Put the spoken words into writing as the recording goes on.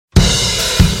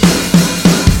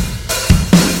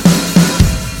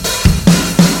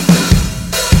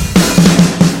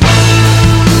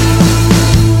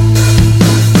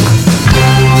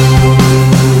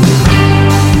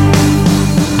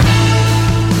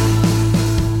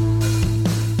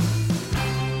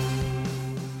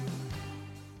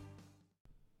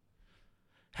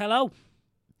Hello,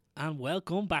 and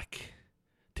welcome back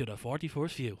to the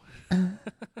 41st View.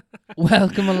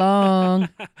 Welcome along.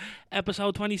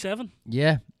 Episode 27.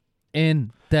 Yeah,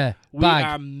 in the We bag.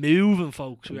 are moving,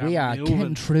 folks. We are moving.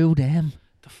 getting through them.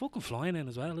 They're fucking flying in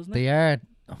as well, isn't it? They are.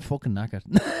 I'm fucking knackered.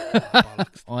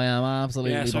 Bollocks. I am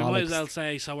absolutely Yeah, so I might as bollocks. well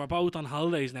say, so we're both on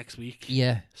holidays next week.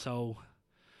 Yeah, So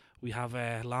we have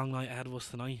a long night ahead of us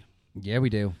tonight. yeah, we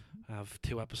do. I have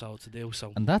 2 episodes to do,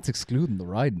 so. And that's excluding the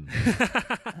riding.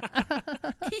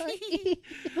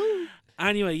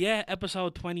 Anyway, yeah,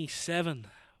 episode 27.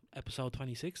 Episode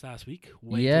 26 last week.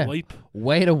 Way Yeah. to wipe.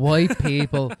 Way to wipe,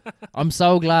 people. I'm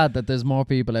so glad that there's more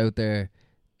people out there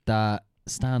that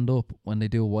stand up when they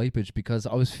do a wipeage, because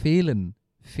I was feeling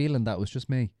that was just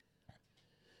me.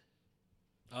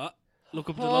 Look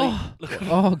up the light. Look up.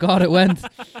 Oh, God, it went.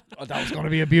 Oh, that was going to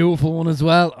be a beautiful one as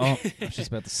well. Oh, I was just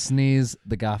about to sneeze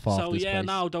the gaff off So this yeah, place.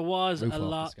 no, there was Roof a off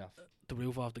lot. this gaff. The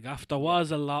roof off the gaff. There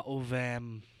was a lot of. I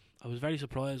was very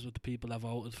surprised with the people that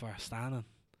voted for standing.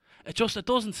 It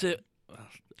doesn't sit. Well,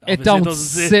 It obviously don't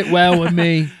doesn't sit well with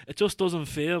me. It just doesn't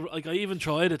feel like. I even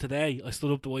tried it today. I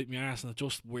stood up to wipe my arse, and it's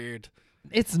just weird.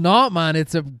 It's not, man.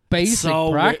 It's a basic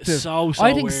So practice. So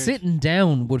I think weird. sitting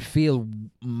down would feel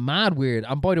mad weird.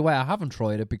 And by the way, I haven't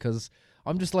tried it because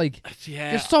I'm just like,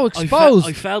 Yeah, you're so I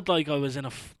exposed. felt like I was in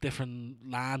a different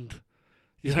land.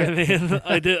 You know what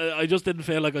I mean? I just didn't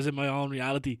feel like I was in my own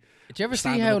reality. Did you ever see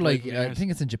standing how, up like, wiping I arse. think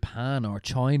it's in Japan or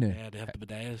China? Yeah, they have the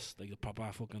bidets, like the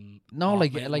proper fucking. No,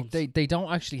 like automated ones. they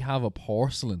don't actually have a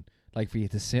porcelain like for you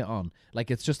to sit on. Like,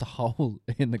 it's just a hole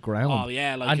in the ground. Oh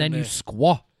yeah, like and in then you the-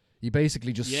 squat. You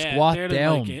basically just yeah, squat they're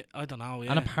down. Like it. I don't know. Yeah,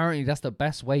 And apparently that's the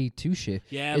best way to shit.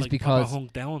 yeah, is like because- proper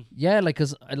hunk down. Yeah, like,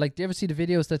 cause like, do you ever see the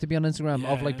videos that they be on Instagram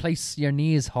of like Yeah. place your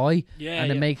knees high Yeah,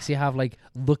 and it yeah. makes you have like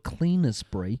the cleanest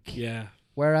break? Yeah.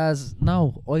 Whereas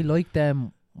no, I like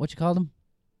them. What you call them?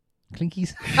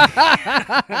 Clinkies.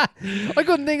 I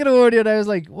couldn't think of the word yet. I was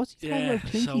like, what's he talking Yeah, about?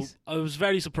 so Clinkies. I was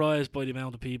very surprised by the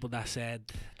amount of people that said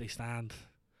they stand.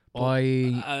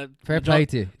 I fair play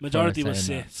to you. for Majority was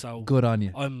saying sit, that. so Good on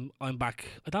you. I'm back.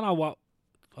 I don't know what.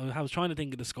 I was trying to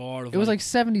think of the score. Of It was like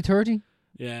 70-30,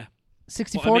 yeah.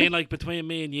 60-40. But I mean, like between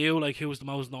me and you, like who was the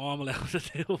most normal out of the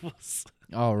two of us?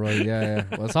 Oh right, yeah.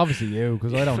 Well, it's obviously you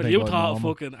because I don't But think you I'm thought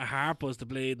normal. fucking a harp was the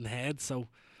bleeding head. So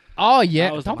Oh yeah,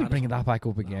 That was the don't be maddest bringing one. that back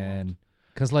up again.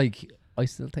 Because like I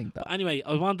still think that. anyway,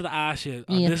 I wanted to ask you.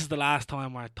 And Yeah. this is the last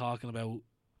time we're talking about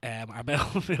our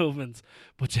bowel movements.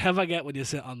 But you ever get when you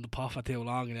sit on the puff for too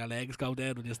long and your legs go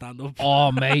dead when you stand up?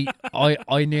 Oh mate,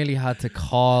 I nearly had to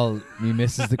call me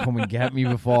missus to come and get me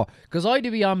before because I'd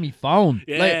be on my phone.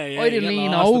 Yeah, like yeah, I'd you get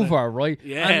lean lost in it. over, right?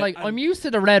 Yeah, and like and I'm used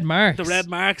to the red marks. The red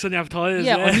marks on your thighs.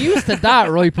 Yeah, I'm used to that,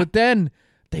 right? But then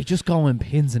they just go in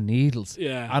pins and needles.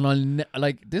 Yeah. And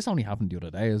like this only happened the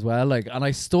other day as well. Like, and I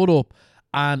stood up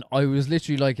and I was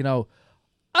literally like,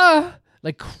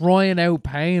 like crying out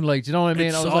pain. Like, do you know what I mean?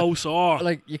 It's I was so sore.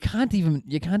 like, you can't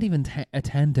even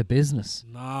attend to business.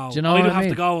 No. Do you know I what do I have mean?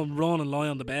 to go and run and lie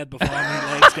on the bed before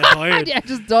my legs get tired. Yeah,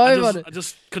 just dive on it. I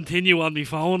just continue on my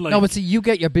phone. Like, No, but see, you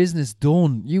get your business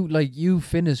done. You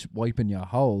finish wiping your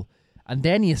hole, and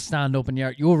then you stand up and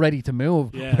you're ready to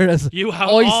move. yeah. Whereas you have,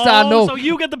 I stand up. So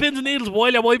you get the pins and needles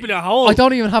while you're wiping your hole. I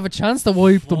don't even have a chance to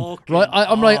wipe them. Fucking Right?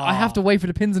 I'm like, I have to oh. wait for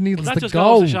the pins and needles That to just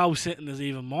go. goes to show sitting is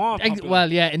even more popular.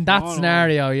 Well, yeah, in that No.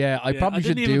 scenario, yeah, I Yeah, probably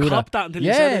should didn't even do cop that. that until you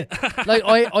Yeah, said it. like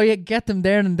I get them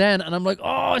there and then, and I'm like, oh,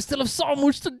 I still have so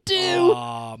much to do.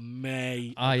 Oh,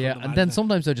 mate. Ah, I yeah, couldn't and then imagine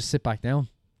sometimes I just sit back down.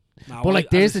 it. No, But like, I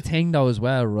there's was- the thing though as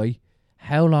well, right?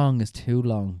 How long is too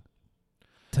long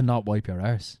to not wipe your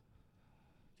arse?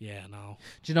 Yeah, no.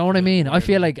 Do you know what I Yeah, mean? I weird.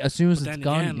 feel like as soon as But it's then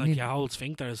gone, again, you like need- your whole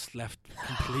sphincter is left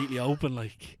completely open.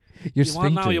 Like your you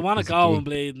want sphincter. you want to is go key. and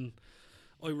bleed. And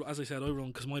as I said, I run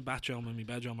because my bathroom and my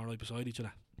bedroom are right beside each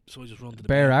other. So I just run to the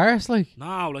bare bed. arse, like.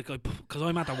 No, like because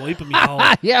I'm at the wiping me hole.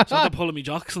 Yeah. So I'm pulling me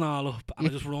jocks and all up, and I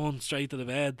just run straight to the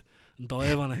bed and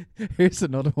dive on it. Here's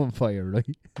another one for you,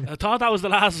 right? I thought that was the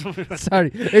last one. Sorry,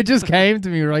 it just came to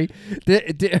me, right?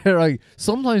 Right.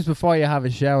 Sometimes before you have a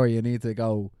shower, you need to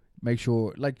go make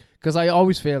sure, like, because I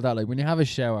always feel that, like, when you have a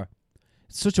shower,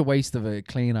 it's such a waste of a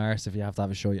clean arse if you have to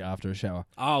have a shower after a shower.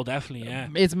 Oh, definitely, yeah.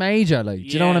 It's major, like, do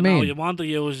you know what I no, mean? you want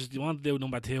to do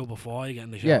number 2 before you get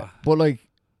in the shower. Yeah, but like,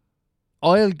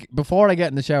 before I get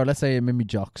in the shower, let's say I'm in my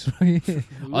jocks, right?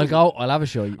 I'll have a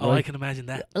shower. Oh, I right? can imagine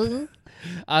that.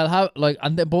 I'll have like,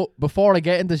 and then but before I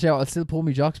get into the shower, I'll still pull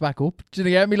my jocks back up. Do you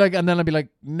get me? Like, and then I'll be like,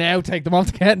 now take them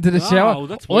off to get into the shower.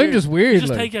 That's I'm weird. just weird. You just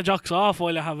like. take your jocks off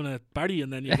while you're having a party,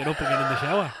 and then you get up again in the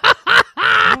shower.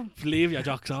 don't leave your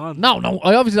jocks on. No,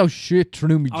 I obviously don't shit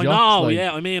through me I jocks. know, like.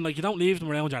 yeah. I mean, like, you don't leave them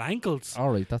around your ankles. All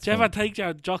right, that's Do you fine. ever take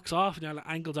your jocks off and your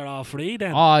ankles are all free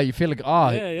then? Oh, you feel like Yeah,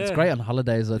 it's yeah. great on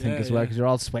holidays, I think, Yeah, as well, yeah. because you're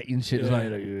all sweaty and shit. Yeah.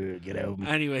 It's like, "Ugh, get out of me."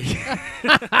 Anyway.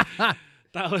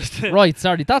 That was the, Right,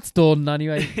 sorry, that's done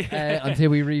anyway.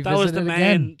 Until we revisit that was it the main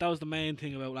again. that was the main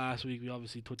thing about last week. We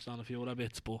obviously touched on a few other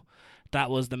bits, but that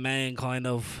was the main kind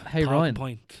of Hey, talking Ryan.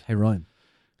 point. Hey, Ryan,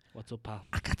 What's up, pal?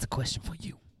 I got a question for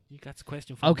you. You got a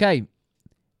question for me? Okay,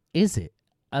 is it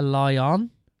a lie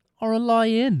on or a lie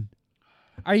in?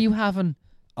 Are you having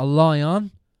a lie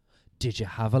on? Did you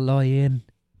have a lie in?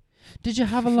 Did you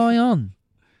have a lie on?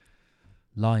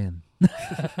 Lion.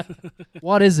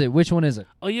 What is it? Which one is it?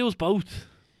 I use both.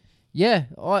 Yeah,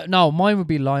 no, mine would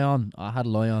be lie on. I had a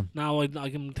lie on. Now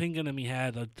I'm thinking in my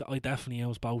head. I definitely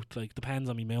use both. Like, depends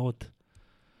on my mood.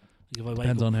 Like, if I wake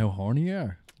Depends up, on how horny you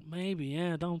are. maybe,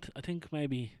 yeah. I think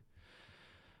maybe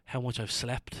how much I've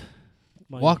slept.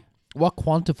 What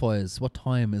quantifies what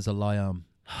time is a lie on?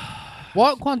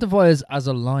 What quantifies as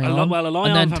a lie on? Well, a lie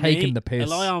and on then for taking me. the piss. A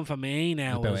lie on for me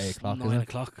now About is 8 o'clock, 9 isn't it?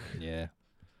 o'clock. Yeah.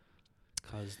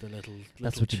 Because the little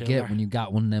That's what you chiller. get when you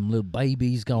got one of them little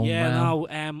babies going Yeah, round.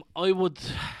 no. I would.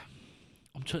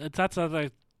 That's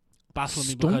baffling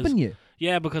me because Stumping you.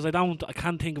 because I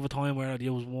can't think of a time where I'd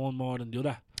use one more than the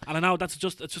other. And I know it's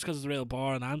just because it's a real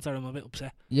boring answer. I'm a bit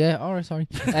upset. Yeah, alright, sorry.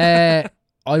 I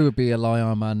would be a lie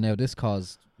on man now. This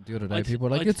caused the other day people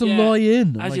were like, it's a lie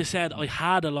in. I'm As like, you said, I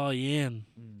had a lie in.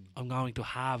 I'm going to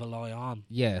have a lie on.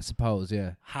 yeah, I suppose,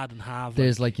 yeah. Had and have.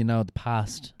 There's like, the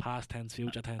past past tense,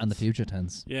 future tense, and the future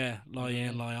tense. Yeah, lie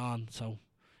in, lie on. So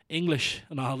English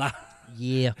and all that.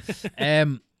 Yeah.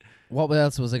 What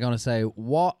else was I gonna say?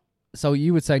 So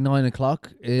you would say 9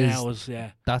 o'clock is Now was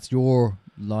that's your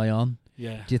lie on?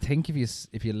 yeah. Do you think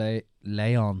if you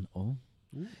lay on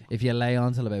if you lay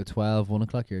on till about 12, 1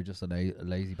 o'clock, you're just a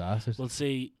lazy bastard? Well,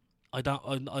 see, I don't.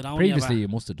 Previously, you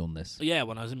must have done this. Yeah,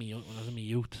 when I was in my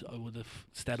youth, I would have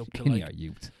stayed up till In like your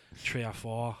youth. 3 or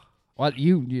 4. Well,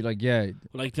 you like, yeah.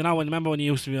 Like, you know, remember when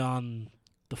you used to be on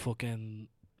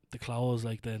the close,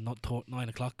 like the 9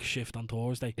 o'clock shift on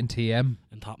Thursday In TM.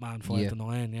 in Top Man 5 Yeah. to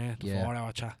 9, the Yeah.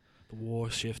 4-hour chat, the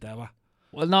worst shift ever.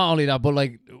 Well, not only that, but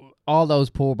like all those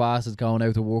poor bastards going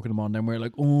out to work in the morning, then we're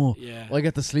like, oh, Yeah. I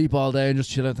get to sleep all day and just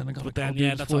chill out. Then I got But then,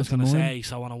 that's what I was gonna say.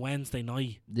 So on a Wednesday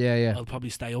night, Yeah. I'll probably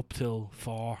stay up till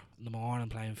 4 in the morning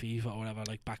playing FIFA or whatever.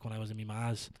 Like back when I was in my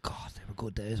Maz, God, they were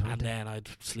good days, and weren't they? then I'd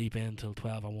sleep in till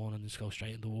 12 or 1 and just go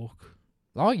straight into work.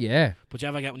 Oh yeah. But you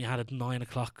ever get when you had it 9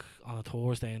 o'clock on a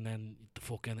Thursday and then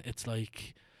it's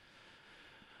like,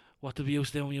 what did we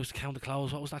used to do when we used to count the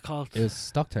clothes? What was that called? It was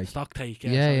stock take. Stock take. Yeah,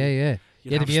 so yeah. you'd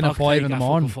Yeah, to have be in at stock 5 take in the at fucking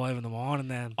morning. 5 in the morning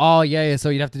then. Oh yeah. So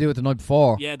you'd have to do it the night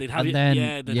before. Yeah, they'd have and you. then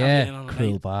They'd have you in on the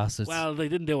cruel night. bastards. Well, they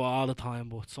didn't do it all the time,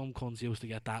 but some cunts used to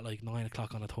get that like 9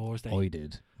 o'clock on a Thursday, I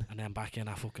did. and then back in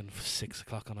at fucking 6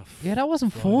 o'clock on a. Yeah, that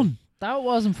wasn't Friday. fun. That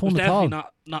wasn't It was fun at all. definitely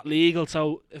not legal.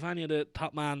 So if any of the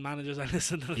Top Man managers are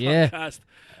listening to the Yeah. podcast,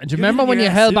 And do you Give remember me when your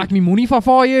you ass held suit. back me money for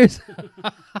 4 years?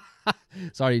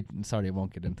 sorry, I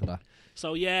won't get into that.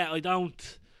 so yeah, I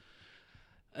don't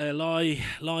lie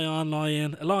on, lie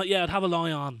in. I'd have a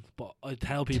lie on, but I'd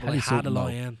tell people Tell I you had a something,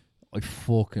 lie though. in. I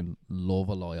fucking love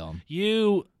a lie on.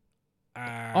 You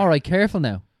are. All right, careful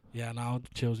now. Yeah, no,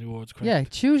 choose your words correct. Yeah,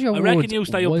 choose your I words. reckon you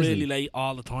stay up wisely. really late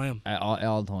all the time.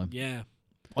 all the time. Yeah,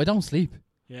 I don't sleep.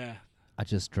 yeah. I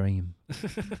just dream.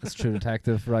 That's True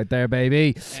Detective right there,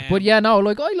 baby. Um, But yeah, no,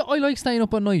 like I like staying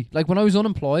up at night. Like when I was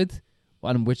unemployed,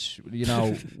 and which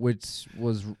which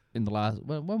was in the last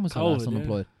when was I last COVID, yeah.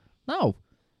 unemployed? No,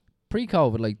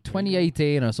 pre-COVID, like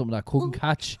 2018 or something. That couldn't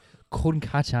catch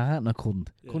a hat, and I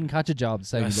couldn't catch a job to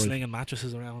save yeah, my life. slinging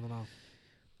mattresses around and all.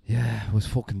 Yeah, it was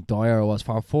fucking dire. It was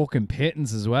for fucking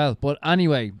pittance as well. But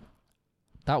anyway,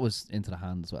 that was into the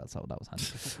hand as well, so that was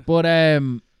handy. But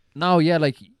no, yeah,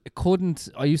 like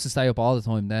I used to stay up all the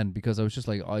time then because I was just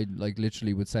like I like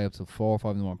literally would stay up till 4 or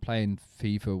 5 in the morning playing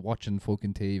FIFA, watching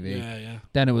fucking TV. Yeah.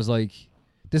 Then it was like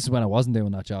this is when I wasn't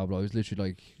doing that job. I was literally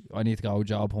like I need to go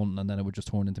job hunting, and then it would just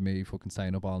turn into me fucking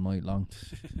staying up all night long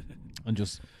and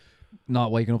just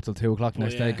not waking up till 2 o'clock the Oh,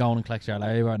 next day, yeah. going and collect your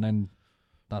labour, and then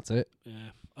that's it. Yeah.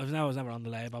 I was never on the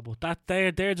labour, but that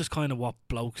they're just kind of what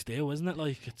blokes do, isn't it?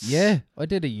 Like it's Yeah, I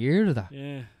did a year of that.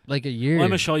 yeah. Like a year.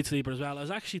 I'm a shite sleeper as well. I was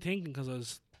actually thinking because I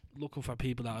was looking for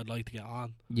people that I'd like to get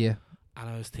on, Yeah. and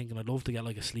I was thinking I'd love to get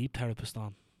like a sleep therapist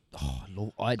on. Oh,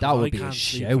 that 'Cause would I be a can't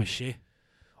sleep for shout. shit.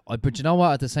 But you know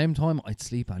what? At the same time, I'd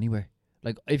sleep anywhere.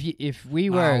 Like if we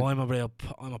were, No,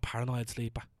 I'm a paranoid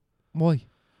sleeper. why?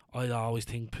 I always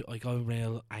think like I'm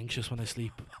real anxious when I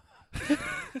sleep.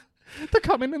 They're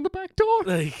coming in the back door.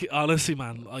 Like, honestly,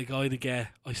 man, like, I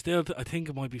think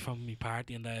it might be from me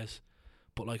partying days,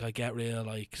 but, like, I get real,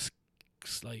 like,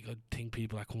 like, I think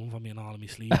people are coming for me and all of me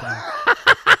sleeping.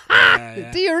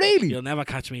 Do you really? You'll never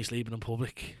catch me sleeping in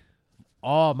public.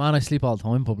 Oh man, I sleep all the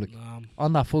time in public.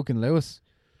 On that fucking Lewis.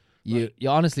 You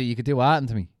honestly, you could do that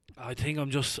to me. I think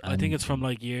I think it's from,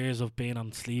 like, years of being on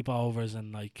sleepovers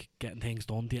and, like, getting things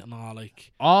done to it and all,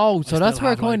 like. Oh, so that's still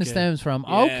where it have, kind of like, stems from.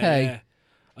 Yeah, Okay. yeah.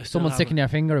 Someone sticking your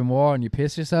finger in war and you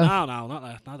piss yourself. No,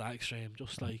 not that extreme.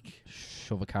 Just like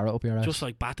shove a carrot up your ass. just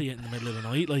like batter you in the middle of the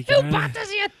night, like. Who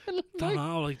batters you? Don't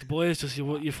know, like the boys just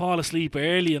you fall asleep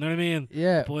early. You know what I mean?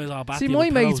 Yeah. The boys all batter See, you my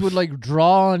with mates pillows. would like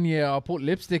draw on you or put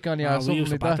lipstick on you or We something used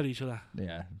to like batter that. each other.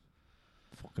 Yeah.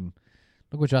 Fucking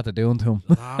look what you had to do to him.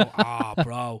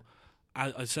 Bro.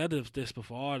 I said this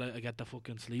before. That I get the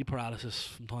fucking sleep paralysis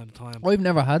from time to time. I've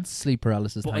never had sleep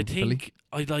paralysis. But I thankfully.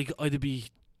 think I'd be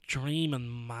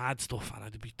dreaming mad stuff and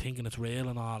I'd be thinking it's real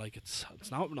and all. Like it's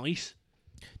not nice.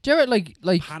 Do you ever like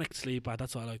Panic sleeper.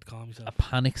 That's what I like to call myself. a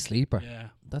panic sleeper? Yeah.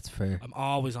 That's fair. I'm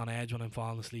always on edge when I'm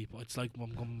falling asleep. It's like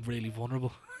I'm really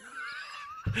vulnerable.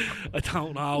 I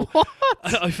don't know. What?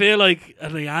 I feel like a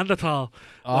Neanderthal.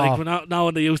 Oh, Like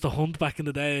when they used to hunt back in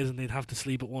the days and they'd have to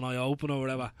sleep with one eye open or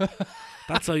whatever.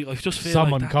 That's like I just feel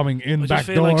someone like that. coming in I back just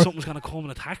feel door. like something's gonna come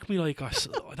and attack me. Like I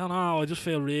don't know. I just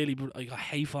feel really like I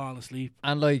hate falling asleep.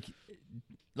 And like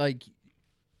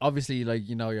obviously, like,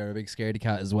 you know, you're a big scaredy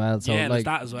cat as well. So Yeah, there's like,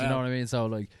 that as do you know well. what I mean? So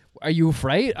like, are you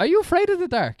afraid? Are you afraid of the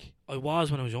dark? I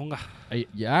was when I was younger.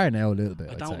 You are now a little bit.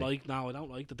 I I'd don't say.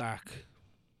 like the dark.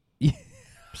 Yeah.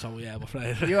 So yeah, I'm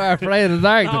afraid. You are afraid of the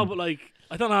dark. No, then? but like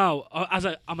I don't know.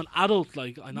 I'm an adult.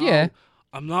 Like I know. Yeah.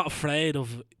 I'm not afraid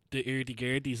of the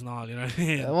irdy-gurdies and all. You know what I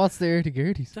mean? What's the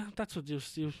irdy-gurdies? That's what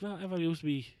ever used to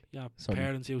be. Yeah, Sorry.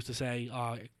 parents used to say,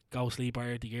 "Oh, go sleep or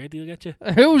irdy-gurdy will get you."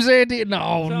 Who's irdy?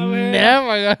 No, So,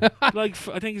 never. Like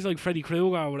I think he's like Freddy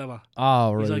Krueger or whatever.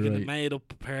 Oh, right, He's like a right.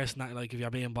 made-up person that, like, if you're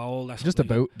being bold, that's Just like,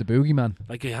 the boogeyman.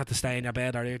 like you had to stay in your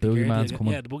bed or irdy-gurdy. Boogeyman's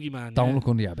coming. Yeah, the boogeyman. Don't yeah. look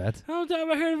under your bed. Oh, have you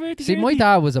ever heard of irdy-gurdy? See, my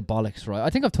dad was a bollocks, right? I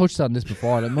think I've touched on this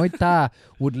before. Like, my dad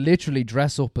would literally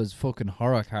dress up as fucking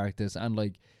horror characters and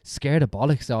like scare the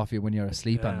bollocks off you when you're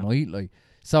asleep at Yeah. night. Like,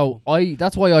 so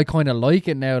that's why I kind of like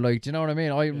it now. Like, do you know what I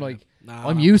mean? I'm Yeah. like, Nah,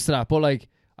 I'm used to that, but like,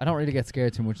 I don't really get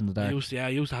scared too much in the I dark.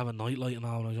 used to have a nightlight and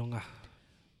all when I was younger.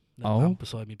 Oh? Lamp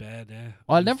beside my bed, yeah.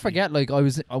 I'll never forget. Like,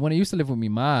 when I used to live with me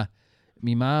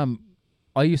mum,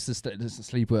 I used to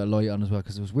sleep with a light on as well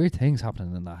because there was weird things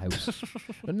happening in that house.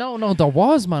 But no, there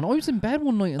was, man. I was in bed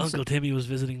one night and Uncle Timmy was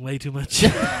visiting way too much.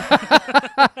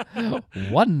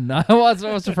 one night,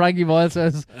 what's Frankie Boyle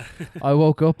says? I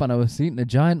woke up and I was eating a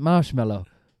giant marshmallow.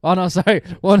 Oh no, sorry.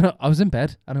 I was in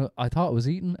bed and I thought I was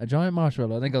eating a giant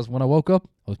marshmallow. I think when I woke up,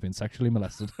 I was being sexually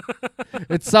molested.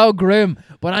 It's so grim.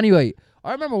 But anyway,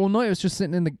 I remember one night I was just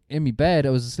sitting in my bed. I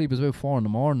was asleep. It was about 4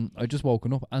 a.m. I just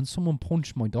woken up and someone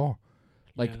punched my door.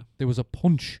 Like, Yeah. there was a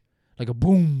punch, like a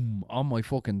boom on my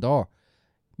fucking door.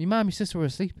 My mum and my sister were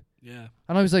asleep. Yeah.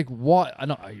 And I was like, what?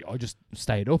 And I just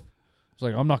stayed up. I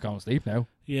was like, I'm not going to sleep now.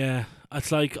 Yeah.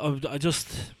 It's like I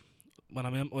just when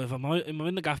if I'm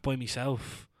in the gaff by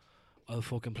myself, I'll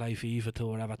fucking play FIFA till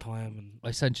whatever time. And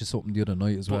I sent you something the other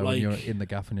night as But well when like, you're in the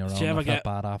gaff on your did own. you ever I felt get-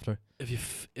 bad after.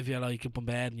 if you're like up in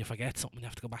bed and you forget something, you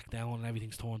have to go back down and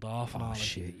everything's turned off and all. Oh, Like,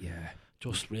 shit, yeah.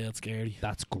 just real scary.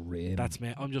 That's grim. That's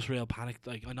me. I'm just real panicked.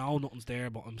 Like I know nothing's there,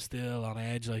 but I'm still on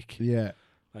edge. Like Yeah.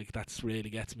 that's really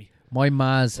gets me. My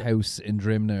ma's house in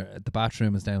Drimner, the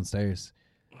bathroom is downstairs.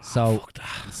 So- Oh, fuck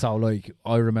that. So, like,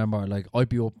 I remember, like, I'd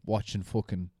be up watching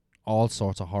fucking all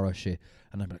sorts of horror shit.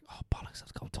 And I'd be like, oh, bollocks,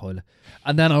 let's go to the toilet.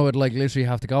 And then I would, like, literally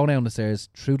have to go down the stairs,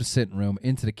 through the sitting room,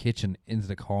 into the kitchen, into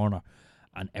the corner.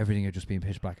 And everything had just been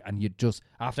pitch black. And you just,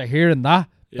 after hearing that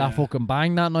Yeah. fucking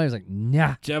bang that night, I was like,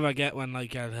 nah. Do you ever get when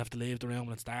like you have to leave the room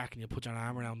when it's dark and you put your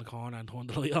arm around the corner and turn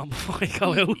the light on before you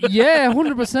go out? Yeah,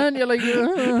 100%. You're like,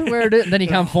 where it is? And then you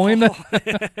can't find it.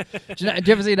 Do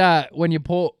you ever see that when you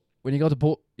go to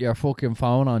put your fucking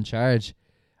phone on charge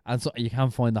and so you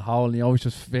can't find the hole and you always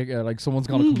just figure like someone's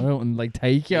going to come out and like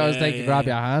take you or grab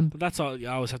your hand? But that's all. You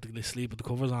always have to sleep with the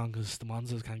covers on because the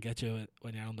monsters can't get you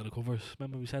when you're under the covers.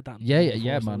 Remember we said that? in the one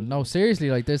Yeah, before, so man. No, seriously,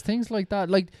 like there's things like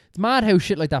that. Like it's mad how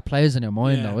shit like that plays in your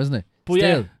mind Yeah. though, isn't it? But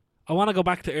Still, yeah, I want to go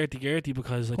back to irty-gurty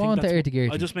because I go think on to that's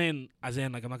irty-gurty. I just mean as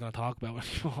in like I'm not going to talk about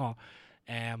it anymore.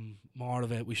 More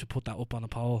of it. We should put that up on a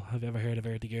poll. Have you ever heard of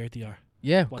irty-gurty or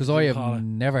Yeah, what because did I you have call it?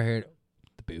 never heard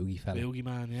the boogie fella. Boogie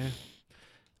Man? Yeah.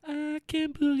 I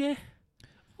can boogie.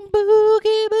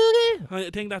 Boogie. I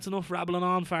think that's enough rambling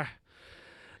on for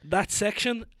that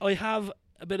section. I have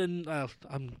a bit of, well,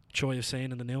 I'm sure you've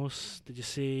seen in the news. Did you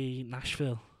see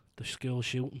Nashville, the school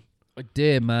shooting? I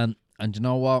did, man. And you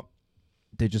know what?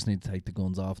 They just need to take the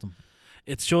guns off them.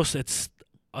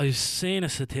 I've seen a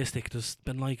statistic. There's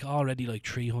been like already like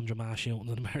 300 mass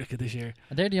shootings in America this year.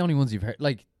 And they're the only ones you've heard.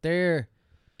 Like, they're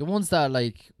the ones that,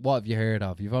 like, what have you heard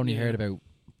of? You've only heard about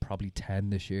probably 10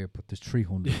 this year, but there's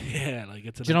 300. Yeah, like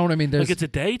it's. Do you know what I mean? There's, like it's a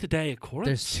day-to-day occurrence.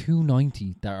 There's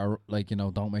 290 that are, like, you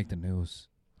know, don't make the news.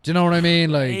 Do you know what I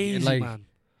mean? Like, Crazy, man.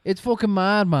 It's fucking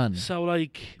mad, man. So,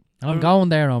 like... And I'm going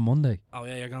there on Monday. Oh,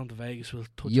 yeah, you're going to Vegas. We'll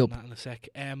touch Yup. on that in a sec.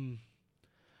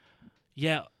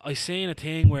 Yeah, I seen a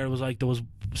thing where it was like there was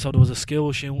a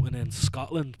school shooting in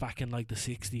Scotland back in like the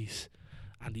 60s,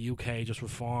 and the UK just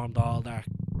reformed all their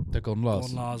The gun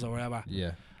laws. or whatever.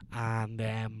 Yeah. And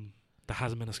there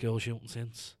hasn't been a school shooting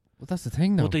since. Well, that's the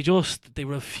thing, though. But they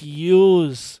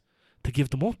refuse to give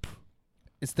them up.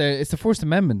 It's the First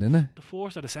Amendment, isn't it? The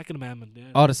First or the Second Amendment, yeah.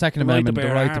 Oh, the Second The right to Amendment, the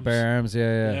bear right to arms. bear arms.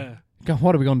 Yeah. Yeah. God,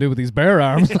 what are we going to do with these bear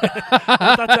arms? That's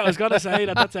what I was gonna say.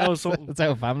 That's how something. That's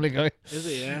how Family Guy. Is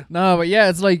it? Yeah. No, but yeah,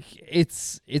 it's like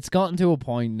it's gotten to a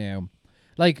point now.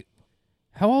 Like,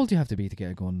 how old do you have to be to get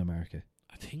a gun in America?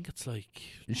 I think it's like.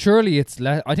 Surely it's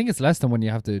less. I think it's less than when you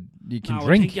can No,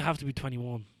 drink. I think you have to be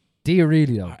 21 Do you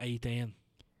really though? or 18.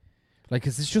 Like,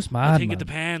 'cause it's just mad. I think man. it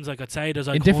depends. Like I'd say there's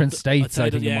like In different I'd states, say I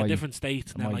there's, think it might- different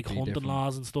states, and then might like be hunting different.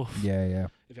 laws and stuff. Yeah.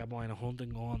 If you're buying a hunting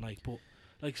gun, like, but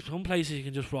like some places you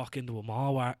can just rock into a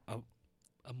Walmart, a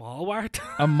Walmart,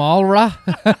 A Malra.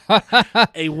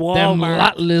 a Them Walmart.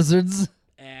 lat lizards.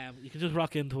 You can just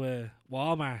rock into a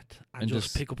Walmart and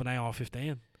just pick up an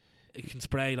AR-15. It can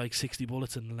spray like 60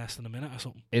 bullets in less than a minute or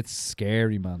something. It's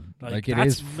scary, man. Like, it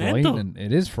that's is mental. frightening.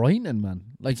 It is frightening, man.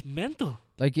 Like, It's mental.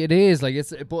 like it is. Like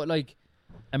it's. But like,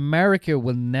 America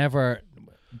will never.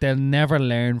 They'll never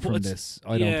learn But from it's- this.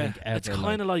 I don't think ever. It's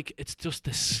kind of like it's just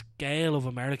the scale of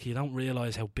America. You don't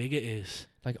realize how big it is.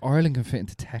 like Ireland can fit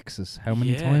into Texas. How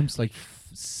many Yeah. times? Like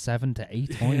 7 to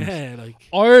 8 times. Yeah, like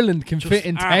Ireland can just fit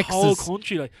in our whole Texas.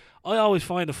 country. Like I always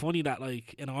find it funny that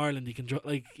like in Ireland you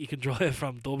can drive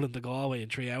from Dublin to Galway in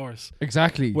 3 hours,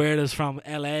 Exactly. whereas from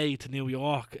LA to New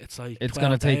York it's like It's 12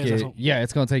 gonna take days or you. something. Yeah,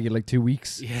 it's gonna take you like 2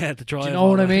 weeks. Yeah, to drive. Do you know all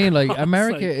what I that mean? Like across,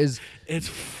 America like, is. it's It's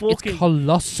fucking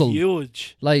colossal.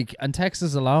 huge. Like, and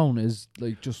Texas alone is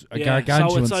like just a Yeah,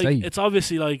 gargantuan so it's like state. it's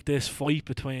obviously like this fight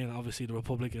between obviously the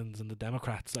Republicans and the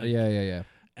Democrats. Like, yeah.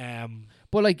 Um.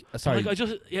 But like, sorry. Like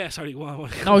sorry.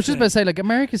 What No, I was just about to say, like,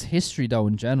 America's history, though,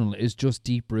 in general, is just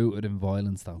deep rooted in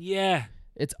violence, though. Yeah.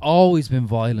 It's always been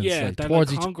violence, Yeah. like, they're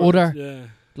towards like each conquerors, other, Yeah.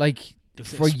 like, The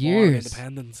for War of years.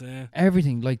 Independence. Yeah.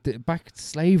 everything, like, back to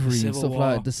slavery The and Civil stuff War.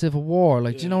 like the Civil War,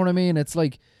 like, do you know Yeah. what I mean? It's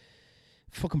like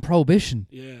fucking prohibition.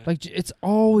 Yeah. Like, it's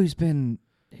always been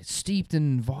steeped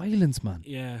in violence, man.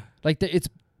 Yeah. Like,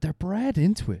 they're bred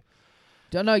into it.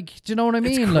 Do you know what I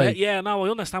It's mean? Like, yeah. No, I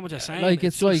understand what you're saying. like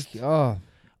it's just- like, oh,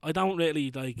 I don't really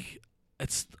like.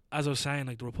 It's as I was saying,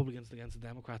 like the Republicans against the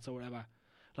Democrats or whatever.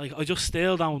 Like I just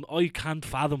still don't. I can't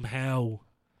fathom how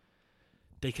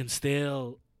they can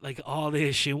still like all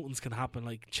these shootings can happen.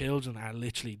 Like children are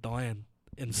literally dying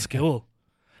in school.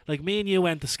 Like me and you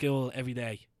went to school every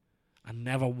day, and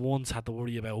never once had to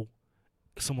worry about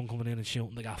someone coming in and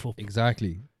shooting the gaff up.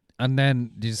 exactly. And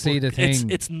then, did you see the But thing?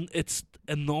 It's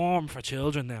a norm for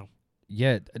children now.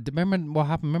 Yeah, remember what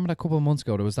happened? Remember that couple of months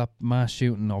ago? There was that mass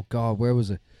shooting. Oh God, where was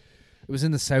it? It was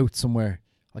in the south somewhere.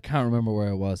 I can't remember where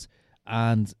it was.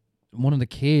 And one of the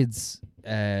kids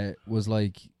was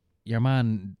like, "Your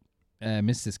man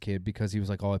missed this kid because he was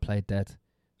like, oh, I played dead.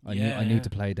 I knew to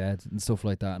play dead and stuff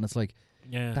like that." And it's like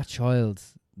that child,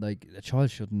 like a child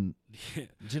shouldn't. Do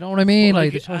you know what I mean? But,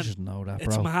 Like, like, the child and shouldn't know that,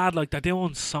 It's bro. mad. Like they're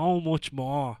doing so much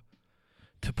more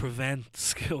to prevent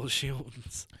school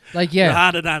shootings. Like, yeah,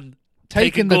 Rather than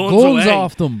taking taking the guns guns away.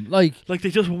 off them. Like, they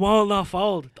just will not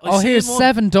fold. here's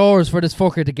 7 doors for this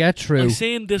fucker to get through. I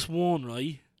seen this one,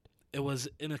 right? It was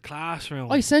in a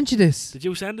classroom. I sent you this. Did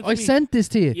you send it to I me? sent this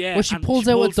to you. Yeah, Where she and pulls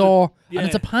she out a pulls the- door yeah. and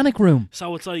it's a panic room.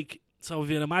 So it's like, so if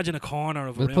you imagine a corner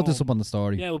of a We'll room. put this up on the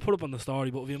story. Yeah, we'll put it up on the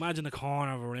story. But if you imagine a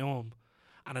corner of a room,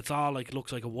 and it's all like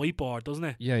looks like a whiteboard, doesn't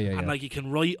it? Yeah. And like you can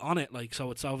write on it, like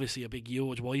so it's obviously a big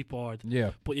huge whiteboard.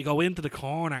 Yeah. But you go into the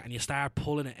corner and you start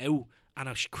pulling it out, and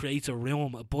it creates a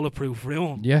room, a bulletproof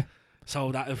room, Yeah.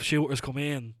 so that if shooters come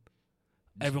in,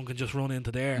 everyone can just run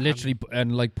into there. Literally,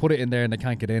 and like put it in there and they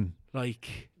can't get in. like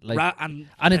and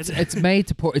it's made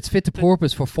to it's fit to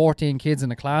purpose for 14 kids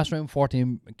in a classroom.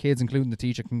 14 kids, including the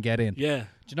teacher, can get in. yeah, Do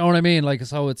you know what I mean? Like,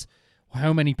 so it's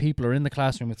how many people are in the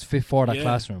classroom? It's fit for that Yeah.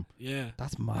 classroom. yeah.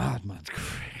 That's mad, man. It's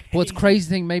crazy. But it's crazy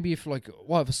thing. Maybe if like,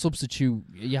 what if a substitute?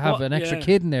 You have What- an extra yeah.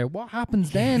 kid in there. What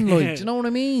happens then? Like, do you know what I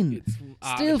mean? It's,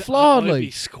 Still flawed, I'd be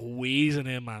like. squeezing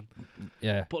him, man.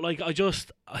 Yeah. But like, I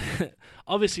just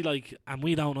obviously like, and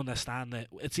we don't understand it.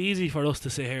 It's easy for us to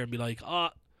sit here and be like, oh,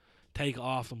 take it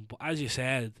off them. But as you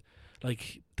said,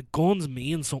 like the guns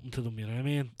mean something to them. You know what I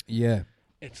mean? Yeah.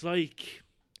 It's like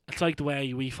the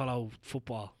way we follow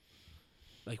football.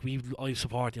 Like I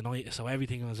support United, so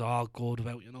everything is all good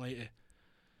about United.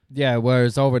 Yeah.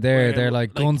 Whereas over there, Where, they're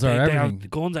like guns are everything.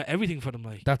 Guns are everything for them.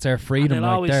 Like That's our freedom and they'll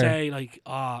right always there. say like,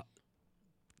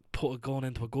 put a gun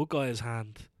into a good guy's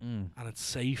hand Mm. and it's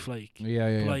safe. Like, Yeah,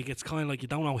 yeah, but, yeah. like it's kind of like you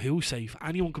don't know who's safe.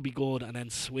 Anyone could be good and then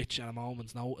switch at a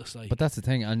moment's notice. Like, But that's the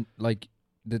thing, and like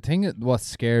the thing what's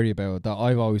scary about it that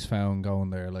I've always found going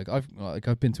there, like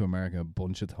I've been to America a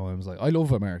bunch of times. Like I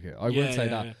love America. I will say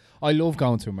that. Yeah. I love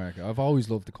going to America. I've always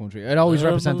loved the country. It always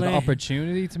represented an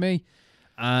opportunity to me,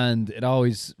 and it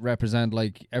always represented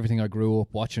like everything I grew up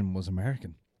watching was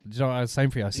American. You know,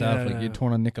 same for yourself. Yeah, like yeah. you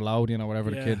turn on Nickelodeon or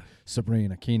whatever the kid,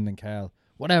 Sabrina, Keenan and Kel,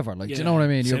 whatever. Like, do you know Yeah, what I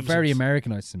mean? You're very Simpsons.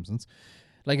 Americanized Simpsons.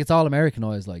 Like it's all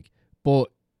Americanized. Like, but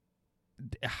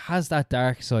it has that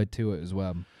dark side to it as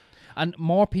well. And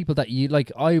more people that you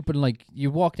like, I've been like, you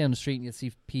walk down the street and you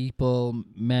see people,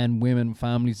 men, women,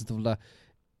 families and stuff like that.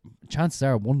 Chances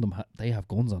are one of them they have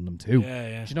guns on them too.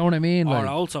 Yeah. Do you know what I mean? Or Like,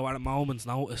 also at a moment's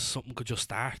notice, something could just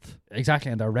start.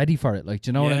 exactly, and they're ready for it. Like, do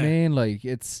you know what I Yeah. mean? Like,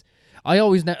 it's. I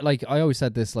always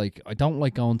said this. Like, I don't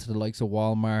like going to the likes of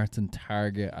Walmart and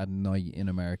Target at night in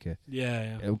America.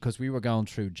 Yeah. Because we were going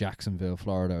through Jacksonville,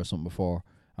 Florida, or something before,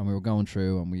 and we were going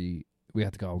through, and we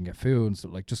had to go and get food and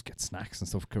stuff, like just get snacks and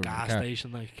stuff. in the Gas car.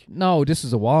 station, like. No, this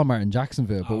was a Walmart in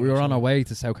Jacksonville, but Oh, we were on sorry. our way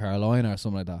to South Carolina or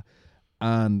something like that,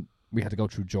 and we had to go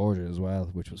through Georgia as well,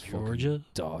 which was Georgia? fucking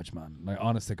dodge, man. Like,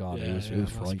 honest to God, Yeah, it was I'm not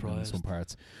frightening in surprised. some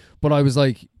parts. But I was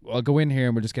like, I'll go in here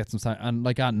and we'll just get some time. And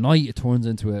like at night, it turns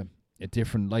into a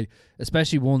different, like,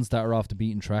 especially ones that are off the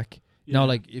beaten track. You know,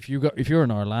 like if you're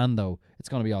in Orlando, it's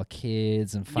gonna be all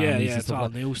kids and families and it's stuff all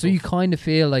like that. new So you stuff. kind of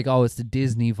feel like, oh, it's the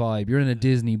Disney vibe. You're in a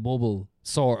Disney bubble,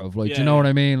 sort of. Like, do you know Yeah. what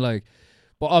I mean? Like,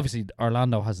 but obviously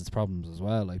Orlando has its problems as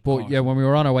well. Like, but course. yeah, when we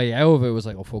were on our way out of it, it was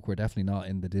like, oh fuck, we're definitely not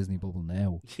in the Disney bubble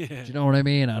now. Yeah. Do you know what I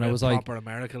mean? And We're I in was like, proper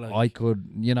America, like. I could,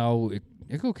 you know,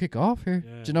 it could kick off here.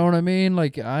 Yeah. Do you know what I mean?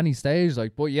 Like at any stage,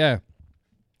 like, but yeah,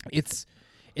 it's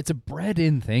a bred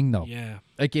in thing though. Yeah.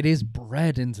 Like it is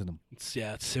bred into them. It's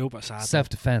super sad. Self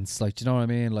defense, like, do you know what I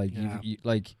mean? Like, Yeah. you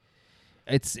like,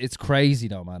 it's crazy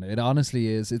though, man. It honestly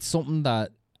is. It's something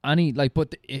that any like,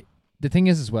 but the thing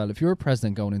is as well, if you're a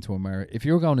president going into America, if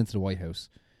you're going into the White House,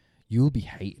 you'll be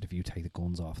hated if you take the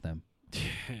guns off them.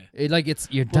 You're Well, damned like,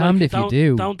 if you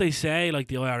do. Don't they say like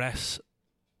the IRS,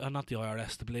 not the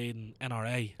IRS, the bleeding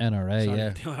NRA? NRA, Sorry, yeah,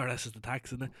 the IRS is the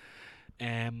tax, isn't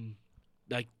it?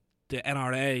 Like the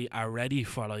NRA are ready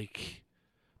for like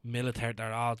military. They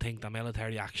all think the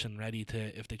military action ready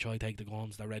to, if they try to take the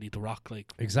guns, they're ready to rock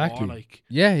like Exactly. war, like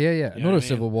yeah. You know Another what I mean?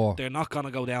 civil war. they're not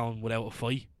gonna go down without a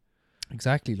fight.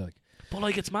 Exactly, like. But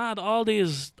like it's mad. All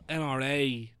these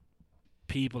NRA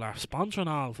people are sponsoring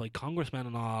all like congressmen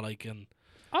and all like, and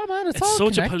Oh man, it's it's all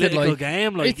such connected, a political like,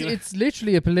 game. Like you know? it's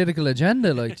literally a political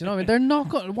agenda. Like, do you know what I mean? They're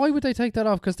not. Why would they take that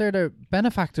off? Because they're the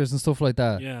benefactors and stuff like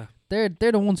that. yeah, They're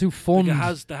the ones who like fund.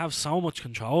 they have so much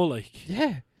control. Like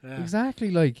Yeah, yeah.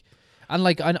 exactly. Like, and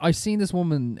like I've seen this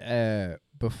woman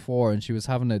before, and she was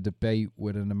having a debate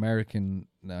with an American.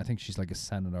 I think she's like a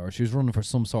senator, or she was running for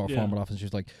some sort of Yeah. formal office. She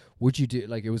was like, "Would you do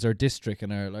like it was her district,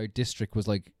 and her like district was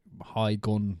like high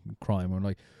gun crime, or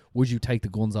like, would you take the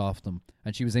guns off them?"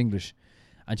 And she was English,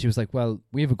 and she was like, "Well,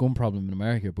 we have a gun problem in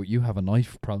America, but you have a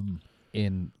knife problem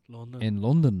in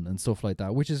London and stuff like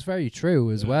that," which is very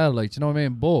true as Yeah. well. Like, do you know what I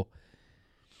mean? But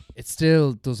it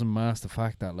still doesn't mask the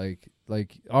fact that like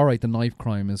all right, the knife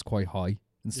crime is quite high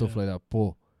and stuff Yeah. like that,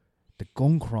 but the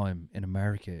gun crime in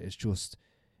America is just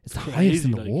it's the Crazy, highest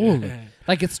in the like, world. yeah.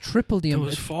 Like it's triple the There amount,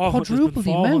 was it's 400, quadruple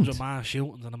the 400 amount. mass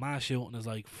shootings, and a mass shooting is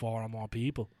like 4 or more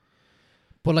people.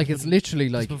 But like it's literally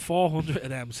There's like been 400 of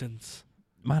them since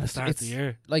man, the start of the it's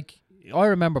year. like I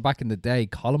remember back in the day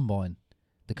Columbine,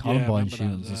 the I Columbine remember that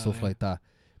shootings as and well, stuff yeah. like that.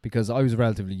 Because I was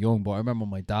relatively young, but I remember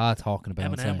my dad talking about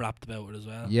it. Eminem saying- rapped about it as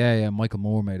well. Yeah, Michael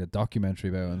Moore made a documentary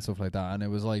about it and stuff like that, and it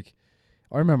was like,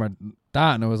 I remember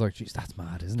that, and I was like, "Geez, that's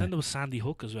mad, isn't Then it?" there was Sandy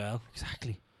Hook as well.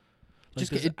 Exactly. Like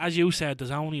Just there's- get as you said, there's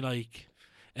only like,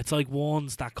 it's like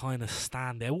ones that kind of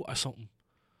stand out or something.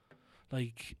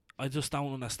 Like I just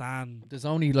don't understand. There's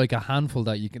only like a handful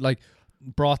that you can like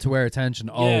brought to our attention.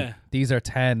 Oh, Yeah. these are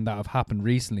 10 that have happened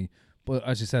recently. But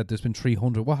as you said, there's been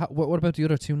 300. What about the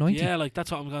other 290? Yeah, like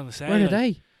that's what I'm gonna say. Where are like,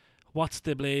 they? What's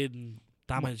the bleeding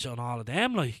damage on all of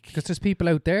them. Like, Because there's people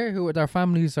out there who their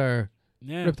families are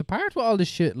yeah. ripped apart with all this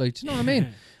shit. Like, do you know what I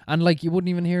mean? And like, you wouldn't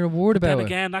even hear a word about Then it.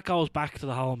 again, that goes back to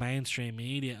the whole mainstream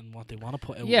media and what they want to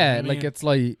put out. Yeah, you know what I like mean? it's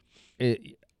like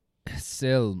it's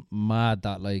still mad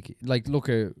that like look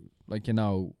at like, you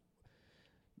know,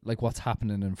 like what's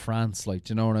happening in France. Like,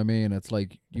 do you know what I mean? It's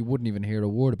like you wouldn't even hear a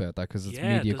word about that because it's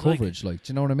Yeah, media there's, like, coverage. Like,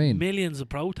 do you know what I mean? millions of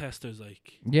protesters.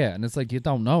 Like, Yeah, and it's like you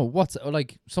don't know what's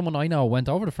like. Someone I know went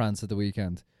over to France at the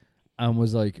weekend and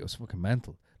was like, it was fucking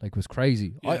mental. Like, it was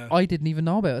crazy. Yeah. I didn't even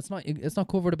know about it. It's not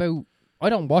covered about. I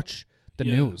don't watch the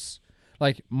Yeah. news.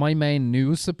 Like, my main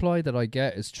news supply that I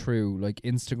get is through like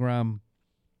Instagram,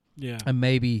 yeah, and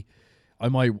maybe I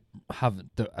might have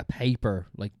a paper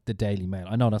like the Daily Mail.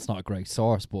 I know that's not a great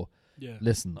source, but yeah,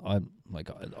 listen,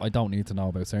 I don't need to know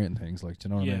about certain things. Like, do you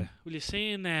know what I yeah. mean? Well, you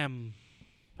seen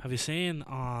have you seen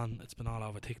on? It's been all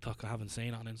over TikTok. I haven't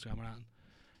seen it on Instagram or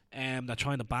anything. They're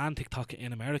trying to ban TikTok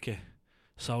in America.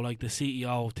 So like the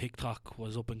CEO of TikTok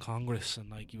was up in Congress and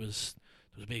like there was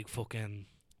a big fucking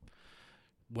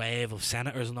wave of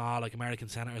senators and all, like American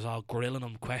senators all grilling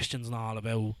him questions and all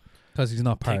about, Because he's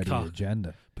not part of TikTok. the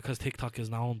agenda. because TikTok is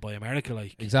known by America,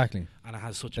 like, Exactly. and it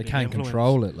has such They a big can't influence.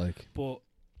 control it. Like, But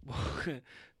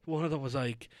one of them was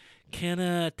like,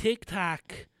 "Can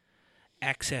TikTok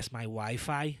access my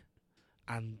Wi-Fi?"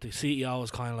 And the CEO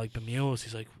was kind of like bemused.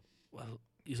 He's like, "Well,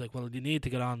 you need to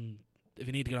get on. If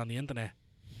you need to get on the internet,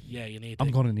 yeah, you need to.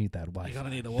 I'm gonna need that You're Wi-Fi. gonna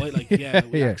need a Wi-Fi. Like, yeah,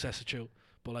 we Yeah. access it through,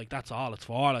 but like that's all it's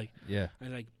for. Like, Yeah. and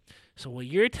he's like, so what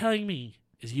you're telling me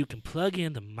is you can plug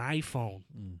into my phone?"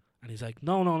 And he's like,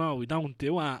 no, we don't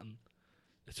do that. And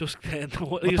it's just getting.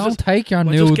 But he's don't just, take your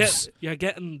well, nudes. you're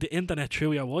getting the internet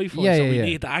through your Wi-Fi, Yeah, so yeah, we yeah.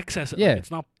 need to access it. Yeah. Like,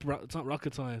 it's not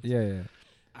rocket science. Yeah, yeah.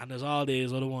 And there's all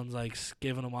these other ones like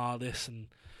giving them all this and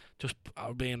just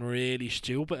are being really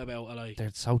stupid about it. Like, They're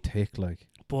so thick. Like,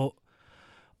 but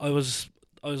I was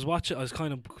watching. I was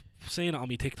kind of seeing it on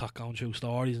my TikTok, going through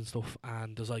stories and stuff.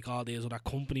 And there's like all these other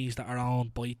companies that are on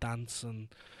ByteDance and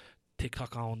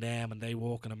TikTok on them, and they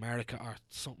work in America or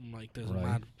something like. There's Right. a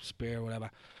mad spear or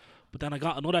whatever. But then I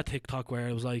got another TikTok where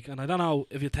it was like, and I don't know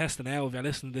if you're testing now, if you're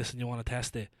listening to this and you want to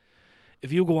test it,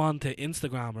 if you go on to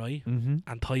Instagram, right,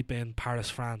 and type in Paris,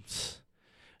 France,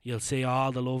 you'll see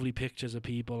all the lovely pictures of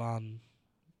people on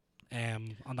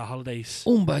the holidays.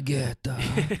 Un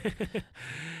baguette.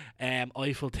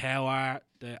 Eiffel Tower,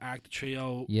 the Arc de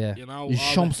Trio, Yeah. you know, all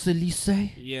Champs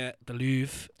Elysees. the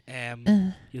Louvre.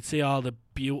 You'd see all the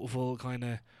beautiful kind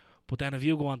of. But then if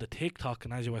you go on to TikTok,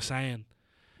 and as you were saying,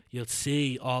 you'll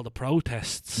see all the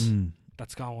protests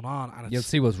that's going on, and You'll it's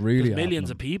see what's really there's millions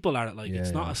of happening. people at it. Like, Yeah,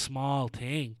 it's not yeah. a small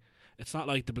thing. It's not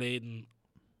like the bleeding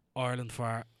Ireland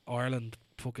for Ireland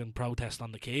fucking protest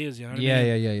on the quays. You know what I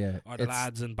Yeah, mean? yeah. Or the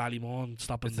lads in Ballymun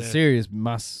stopping It's a the serious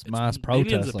mass millions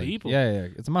protest. of Like, people yeah.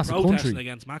 It's a massive protesting country.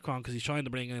 against Macron because he's trying to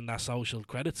bring in that social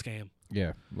credit scheme.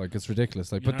 Yeah, like it's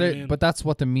ridiculous. Like, You but know what I mean? but that's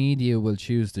what the media will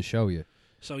choose to show you.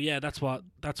 So yeah, that's why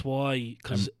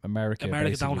because America don't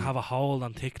basically. have a hold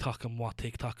on TikTok and what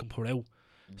TikTok can put out.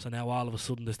 So now all of a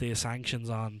sudden there's these sanctions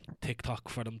on TikTok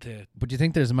for them to. But do you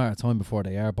think there's a matter of time before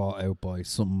they are bought out by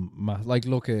some like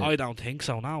look at I don't think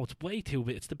so. Now it's way too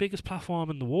big. It's the biggest platform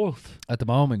in the world. at the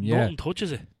moment? Yeah, Nothing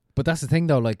touches it. but that's the thing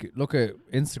though. Like look at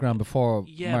Instagram before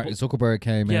Yeah, Mark but- Zuckerberg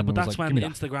came in. Yeah, and but was that's like, when "Give me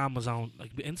that." Instagram was on.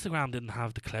 Like Instagram didn't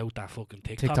have the clout that fucking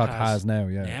TikTok, TikTok has now.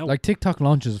 Yeah, now. like TikTok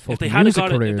launches If they fucking had music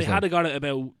got it, careers. if they like. had got it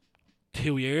about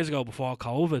 2 years ago before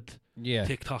COVID, Yeah,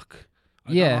 TikTok.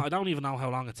 Yeah. I don't even know how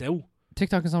long it's out.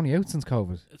 TikTok is only out since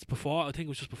COVID. It's before. I think it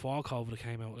was just before COVID. It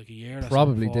came out like a year. Or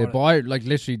Probably something did, before but it. I like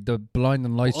literally the Blind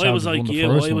and Lights I challenge was like one of the you.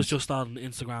 first I was ones. just on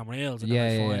Instagram Reels, and Yeah,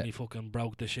 then I yeah, yeah. finally fucking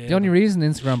broke the shit. The only reason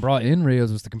Instagram brought in Reels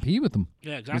was to compete with them.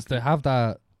 yeah, Was exactly. to have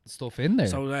that stuff in there.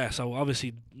 So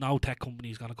obviously no tech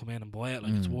company's gonna come in and buy it.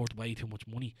 Like it's worth way too much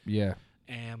money. yeah,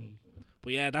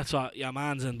 But yeah, that's what your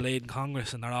man's in Blade in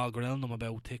Congress, and they're all grilling him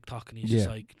about TikTok, and he's Yeah. just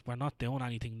like, we're not doing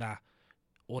anything that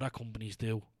other companies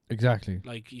do. exactly.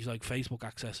 Like he's like, Facebook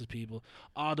accesses people.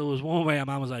 Oh, there was one where your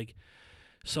man was like,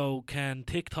 so can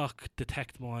TikTok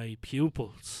detect my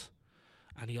pupils?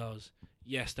 And he goes,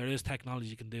 yes, there is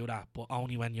technology can do that, but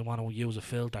only when you want to use a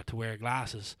filter to wear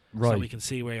glasses, so Right. we can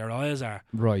see where your eyes are.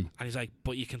 Right. And he's like,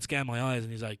 but you can scan my eyes,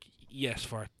 and he's like, yes,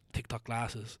 for TikTok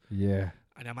glasses. Yeah.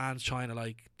 And your man's trying to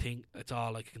like think it's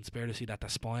all like a conspiracy that they're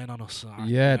spying on us. Or, Yeah, you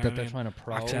know that what I they're mean? trying to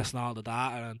probe. Accessing all the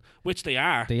data, and which they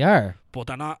are, They are. but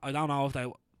they're not. I don't know if they.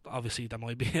 Obviously, there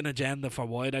might be an agenda for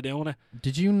why they're doing it.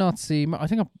 Did you not see? I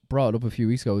think I brought it up a few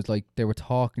weeks ago. It's like they were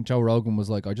talking. Joe Rogan was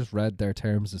like, I just read their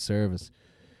terms of service.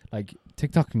 Like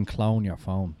TikTok can clone your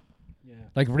phone. Yeah.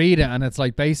 Like read it, and it's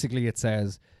like basically it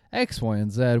says X, Y,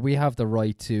 and Z. We have the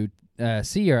right to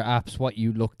see your apps, what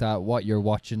you looked at, what you're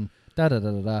watching,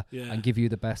 Yeah. and give you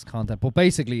the best content. But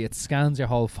basically, it scans your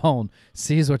whole phone,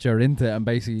 sees what you're into, and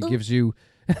basically gives you.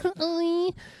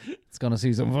 It's gonna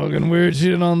see some fucking weird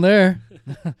shit on there.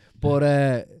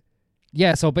 But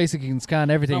yeah, so basically you can scan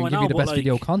everything No, I and give know, you the but best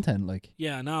video content. Like,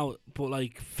 Yeah, now, but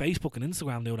like Facebook and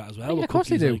Instagram do that as well. Yeah, with of course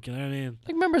they cookies, do. Like, you know what I mean?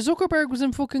 like remember Zuckerberg was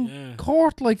in fucking Yeah.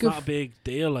 court. Like, It's not a big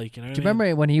deal, like, you know what do you I mean?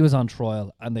 remember when he was on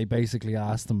trial and they basically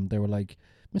asked him? They were like,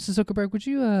 "Mr. Zuckerberg, would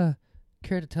you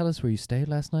care to tell us where you stayed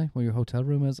last night, where your hotel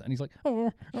room is?" And he's like,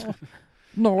 "Oh,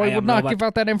 no, I I am would not robot." give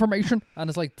out that information." And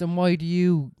it's like, then why do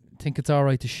you think it's all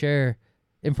right to share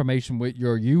information with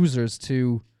your users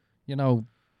to,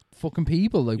 fucking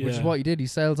people? Like, which is Yeah. what he did. He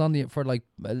sells on for like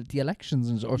the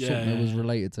elections or Yeah, something that yeah, was yeah.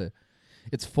 related to.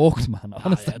 It's fucked, man.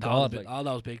 Honest to God. Like, all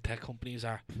those big tech companies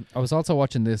are. I was also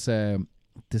watching this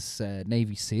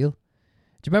Navy SEAL. Do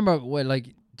you remember? Well, like,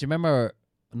 do you remember?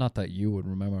 Not that you would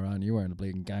remember, Ron. You weren't a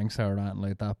bleeding gangster or anything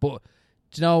like that. But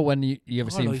do you know when you ever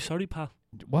Oh, seen? no, sorry, pal.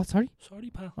 What? Sorry. Sorry,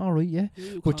 pal. All right, yeah.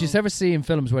 But you ever see in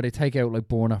films where they take out like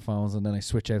burner phones and then they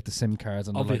switch out the SIM cards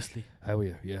and they're like, Obviously. "Oh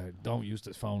yeah, don't use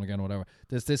this phone again," or whatever.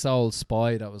 There's this old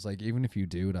spy that was like, even if you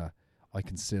do that, I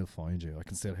can still find you. I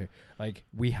can still hear. Like,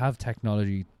 we have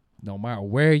technology, no matter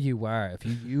where you are. If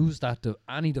you use that to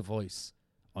any device,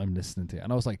 I'm listening to you.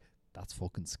 And I was like, that's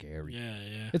fucking scary. Yeah,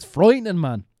 yeah. It's frightening,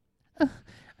 man.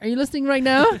 Are you listening right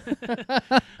now?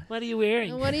 What are you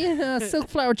wearing? What are you? Silk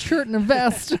flowered shirt and a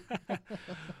vest.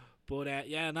 But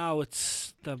yeah, no,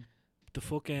 it's the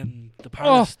fucking the Oh,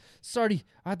 Paris. sorry.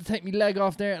 I had to take my leg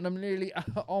off there, and I'm nearly.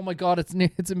 Oh my god, it's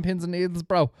in pins and needles,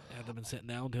 bro. Yeah, they've been sitting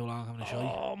down too long having a shy.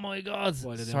 Oh my god.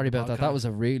 Why they doing Sorry the about that. That podcast? was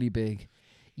a really big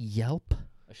yelp.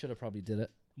 I should have probably did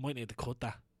it. Might need to cut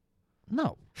that.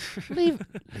 No, leave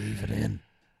it in.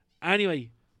 Anyway,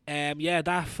 yeah,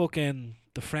 that fucking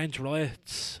the French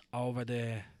riots over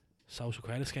the social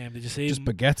credit scheme. Did you see? Just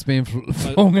baguettes being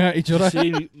flung at each Did you other.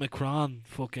 see Macron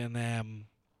fucking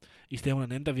he's doing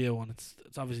an interview, and it's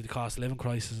obviously the cost of living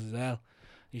crisis as well.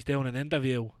 He's doing an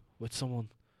interview with someone,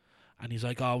 and he's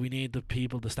like, "Oh, we need the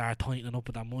people to start tightening up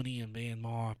with their money and being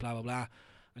more blah blah blah."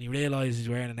 And he realises he's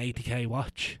wearing an 80k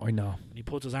watch, I know. and he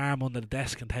puts his arm under the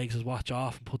desk and takes his watch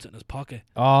off and puts it in his pocket.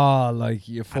 Oh, like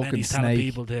you And then fucking he's telling snake.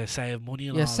 people to save money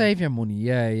and Yeah, all. save your money.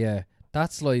 Yeah.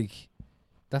 That's like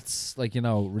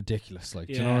ridiculous. Like,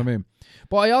 do you know Yeah. what I mean?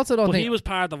 But I also don't But think he was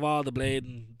part of all the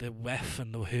blading, the WEF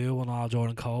and the WHO and all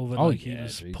during COVID. Oh, like, he yeah,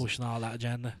 was Jesus. pushing all that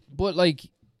agenda. But like,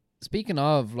 speaking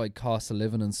of like cost of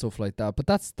living and stuff like that, but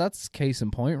that's case in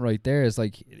point right there. Is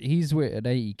like he's with an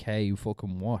 80k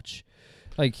fucking watch.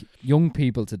 Like, young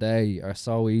people today are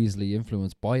so easily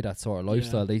influenced by that sort of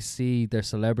lifestyle. Yeah. They see their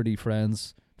celebrity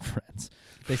friends.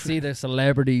 They see their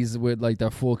celebrities with like their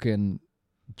fucking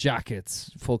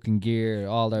jackets, fucking gear,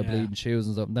 all their Yeah. bleeding shoes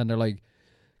and stuff. And then they're like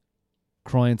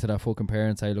crying to their fucking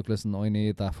parents, "Hey, look, listen, I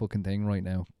need that fucking thing right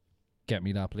now. Get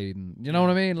me that bleeding." You know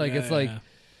what I mean? Like, it's like,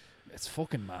 it's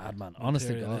fucking mad, man. Honest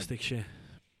to God. Materialistic shit.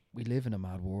 We live in a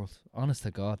mad world. Honest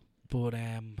to God. But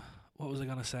what was I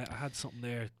gonna say? I had something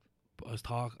there. But I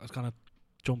was gonna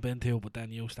jump into, but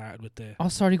then you started with the. Oh,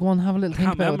 sorry, go on, have a little I think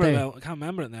can't about remember it there. I can't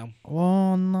remember it now.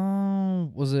 Oh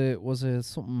no! Was it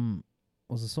something?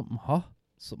 Was it something hot?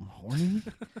 Something horny?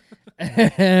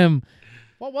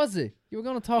 What was it? You were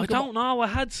gonna talk I about? don't know. I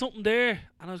had something there,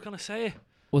 and I was gonna say it.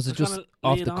 Was I it was just gonna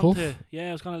off lead the on cuff? to- yeah,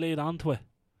 I was gonna lead on to it.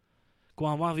 Go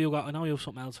on. What have you got? I know you have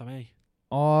something else for me.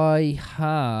 I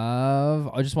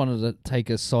just wanted to take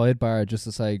a sidebar just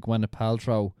to say Gwyneth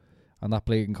Paltrow and that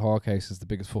bleeding court case is the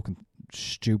biggest fucking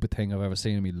stupid thing I've ever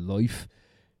seen in my life.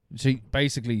 She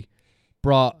basically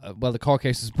the court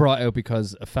case was brought out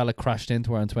because a fella crashed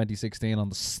into her in 2016 on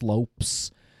the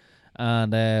slopes,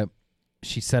 and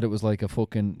she said it was like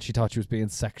she thought she was being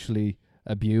sexually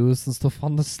abused and stuff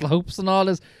on the slopes and all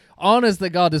this. Honest to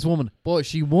God, this woman. But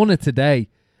she won it today,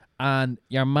 and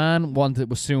your man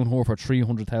was suing her for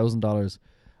 $300,000,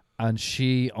 and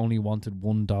she only wanted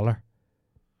 $1 out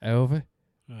of it.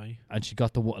 Right. And she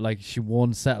got settled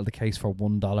the case for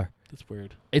 $1. That's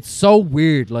weird. It's so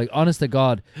weird. Like, honest to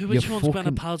God, Which you one's Gwyneth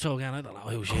fucking- Paltrow again? I don't know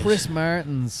who she is. Chris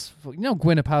Martin's.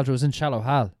 Gwyneth Paltrow was in Shallow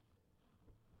Hal.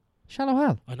 Shallow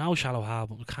Hal. I know Shallow Hal,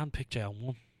 but I can't picture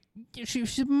one.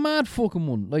 She's a mad fucking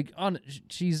one. Like,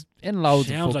 she's in loads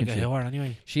of Sounds fucking like a shit. whore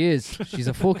anyway. She is. She's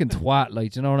a fucking twat.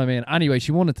 Like, do you know what I mean? Anyway,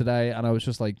 she won it today, and I was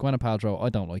just like, Gwyneth Paltrow, I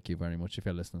don't like you very much if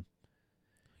you're listening.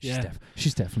 Yeah.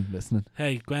 She's definitely listening.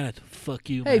 Hey, Gwyneth, fuck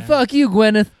you, Hey, man. fuck you,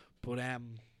 Gwyneth. But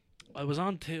I was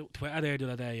on Twitter there the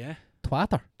other day, yeah?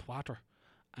 Twatter. Twatter.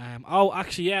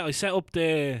 Actually, yeah, I set up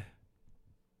in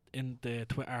the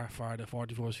Twitter for the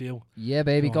 44's View. Yeah,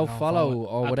 baby, Go go on, follow follow it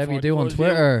or at whatever you do on 44's View.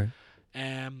 Twitter.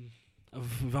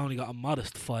 We've only got a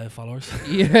modest 5 followers.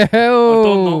 Yeah. I've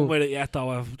done nothing with it yet, though.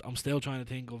 I'm still trying to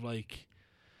think of like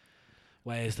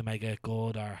ways to make it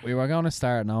good, or We were going to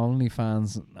start an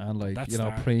OnlyFans and like Let's you know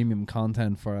start. premium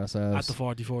content for ourselves. at the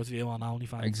 44th view on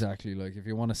OnlyFans. Exactly. Like if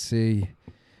you want to see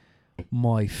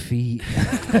my feet,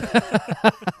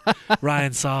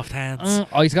 Ryan soft hands.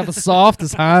 oh, he's got the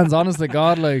softest hands. Honest to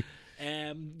God, like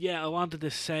Yeah, I wanted to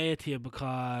say it to you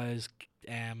because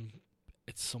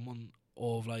it's someone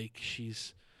of like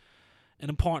she's an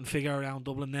important figure around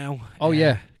Dublin now. Oh,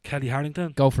 yeah. Kelly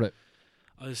Harrington. go for it.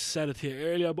 I said it to you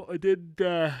earlier, but I didn't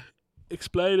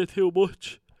explain it too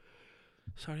much.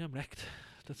 Sorry, I'm wrecked.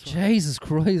 That's what Jesus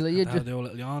Christ, like, you I'll just do a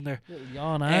little yawn there.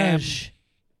 yawn Ash.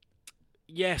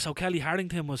 Yeah, so Kelly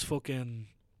Harrington was fucking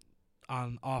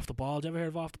on Off the Ball. Did you ever hear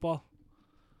of Off the Ball?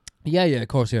 Yeah, of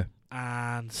course, yeah.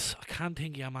 And I can't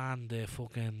think of your man, the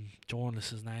fucking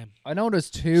journalist's name. I know there's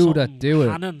two that do it.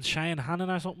 Hannon, Shane Hannon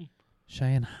or something.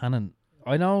 Shane Hannon.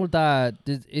 I know that.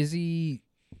 Is he?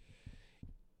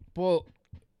 But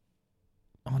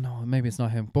oh no, maybe it's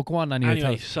not him. But go on anyway.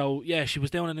 Anyway, so yeah, she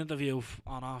was doing an interview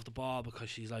on Off the Ball because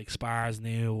she's like Spar's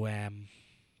new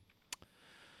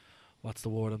what's the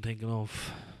word I'm thinking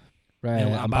of? Right,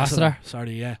 New ambassador.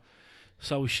 Sorry, yeah.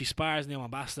 So she Spar's new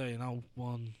ambassador, you know,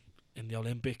 won in the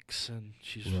Olympics, and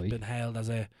she's Right. been hailed as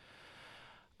an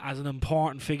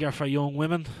important figure for young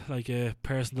women, like a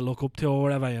person to look up to or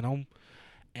whatever, you know.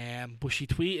 But she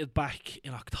tweeted back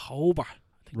in October, I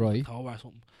think it was Right. October or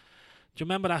something. Do you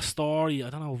remember that story? I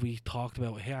don't know if we talked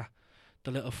about it here.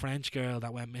 The little French girl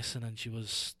that went missing and she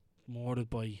was murdered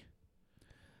by.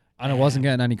 And it wasn't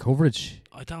getting any coverage.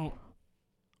 I don't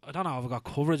know if I got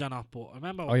coverage or not, but I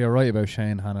remember. Oh, you're right about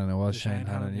Shane Hannon. It was The Shane Shane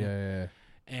Hannon. Hannon,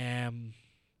 Yeah.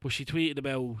 But she tweeted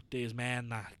about these men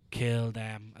that killed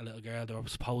a little girl. They were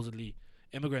supposedly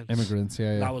immigrants. Immigrants.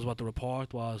 Yeah. That was what the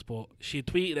report was. But she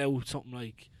tweeted out something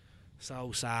like,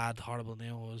 "So sad, horrible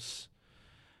news."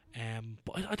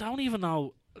 But I don't even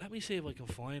know. Let me see if I can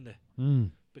find it,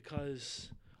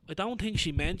 because I don't think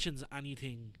she mentions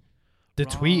anything. The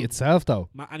wrong, tweet itself, though.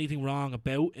 anything wrong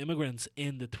about immigrants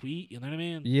in the tweet. You know what I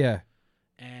mean? Yeah.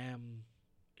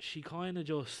 She kind of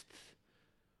just.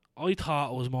 I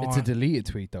thought it was more. It's a deleted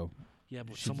tweet, though. Yeah,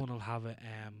 but She someone will have it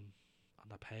on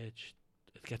the page.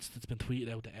 It's been tweeted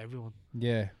out to everyone.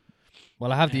 Yeah.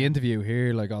 Well, I have the Yeah. interview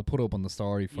here. Like, I'll put up on the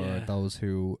story for Yeah. those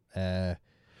who may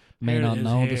Here it not is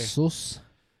know the here. sus.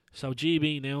 So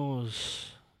GB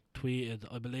News tweeted,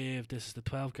 "I believe this is the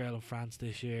 12th girl in France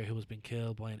this year who has been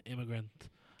killed by an immigrant,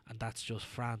 and that's just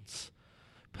France."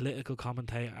 Political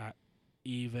commentator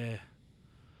Eva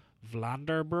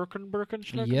Vlander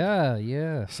Birkenschlag.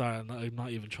 Yeah. Sorry, I'm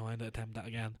not even trying to attempt that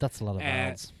again. That's a lot of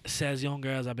ads. Says young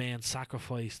girls are being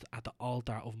sacrificed at the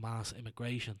altar of mass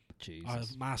immigration. Or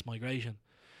Jesus. mass migration.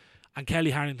 And Kelly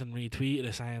Harrington retweeted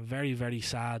it saying, "Very, very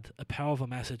sad. A powerful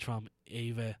message from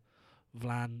Eva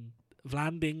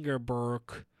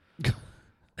Vlandingerberg.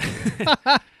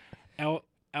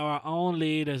 Our own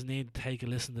leaders need to take a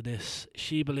listen to this.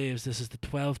 She believes this is the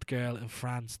 12th girl in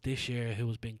France this year who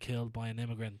has been killed by an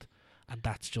immigrant, and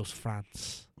that's just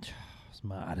France." It's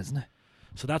mad, isn't it?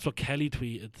 So that's what Kelly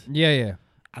tweeted, Yeah.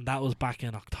 and that was back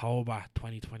in October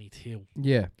 2022.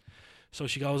 Yeah. So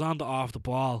she goes on to Off the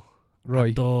Ball.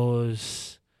 Right.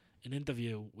 Does an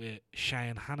interview with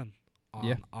Shane Hannon on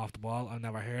Yeah. Off the Ball. I've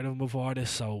never heard of him before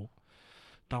this, so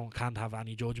can't have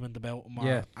any judgment about him or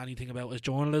Yeah. anything about his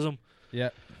journalism.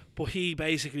 Yeah. But he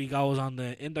basically goes on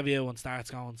the interview and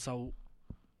starts going, "So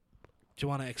do you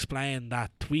want to explain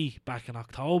that tweet back in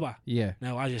October?" Yeah.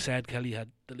 Now, as you said, Kelly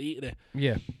had deleted it.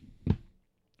 Yeah.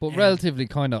 But Yeah. relatively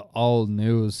kind of old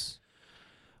news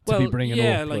to be bringing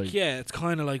yeah, up. it's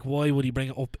kind of like, why would he bring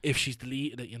it up if she's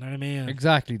deleted it? You know what I mean?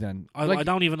 Exactly. Then I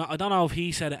don't know if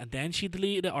he said it and then she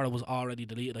deleted it or it was already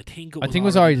deleted. I think it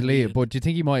was already deleted. But do you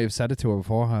think he might have said it to her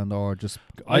beforehand, or just?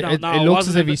 I don't know. It looks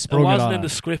as if he sprung it it wasn't on in the her.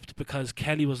 script because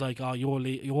Kelly was like, "Oh,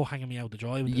 you're hanging me out to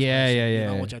dry with this Yeah, person. yeah, You yeah,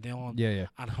 know yeah. what you're doing." Yeah.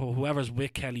 And whoever's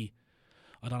with Kelly,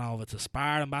 I don't know if it's a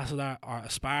Spar ambassador or a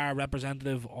Spar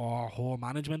representative or her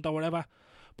management or whatever.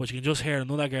 But you can just hear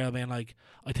another girl being like,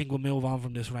 "I think we'll move on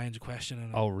from this range of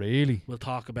questioning. Oh, really? We'll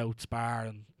talk about Spar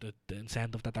and the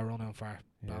incentive that they're running for."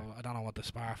 Yeah. I don't know what the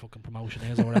Spar fucking promotion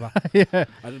is or whatever. Yeah.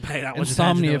 I didn't pay that much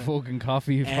Insomnia attention to it. fucking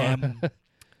coffee.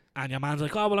 And your man's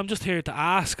like, "Oh, well, I'm just here to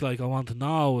ask. Like, I want to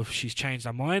know if she's changed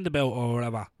her mind about it or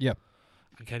whatever." Yep.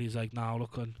 And Kelly's like, "No,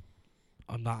 look,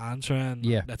 I'm not answering.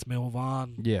 Yeah. Let's move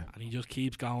on." Yeah. And he just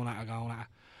keeps going at her.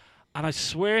 And I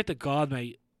swear to God,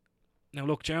 mate. Now,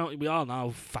 look, we all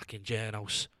know fucking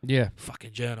journos. Yeah.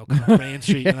 Fucking journo. Main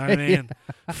Street, you know what I mean?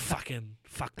 Fucking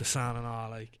fuck the sun and all.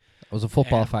 Like, I was a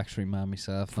football Um, factory man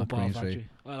myself, Football not Green factory. Street.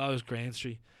 Well, I was Green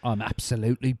Street. I'm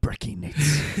absolutely bricking it.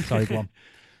 Sorry, go on.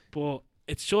 But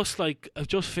it's just like, I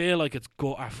just feel like it's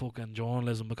gutter fucking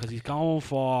journalism, because he's going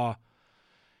for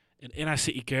an inner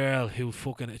city girl who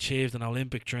fucking achieved an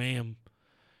Olympic dream.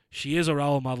 She is a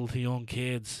role model to young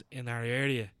kids in our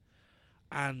area,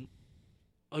 and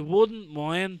I wouldn't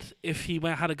mind if he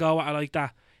had a go at her like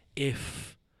that.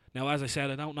 If now, as I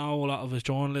said, I don't know a lot of his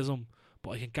journalism,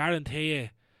 but I can guarantee you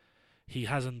he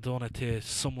hasn't done it to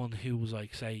someone who was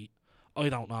like, say, I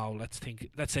don't know, let's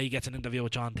say he gets an interview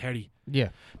with John Terry. Yeah.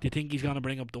 Do you think he's going to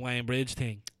bring up the Wayne Bridge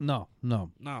thing? No.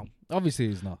 No. Obviously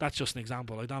he's not. That's just an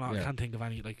example. I don't know. Yeah. I can't think of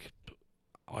any, like,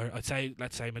 or let's say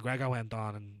McGregor went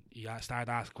on and he started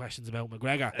asking questions about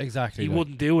McGregor. Exactly. He like-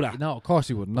 wouldn't do that. No, of course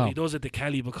he wouldn't. But No. he does it to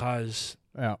Kelly because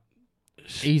Yeah.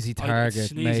 Easy it's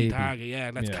target, an easy maybe. target.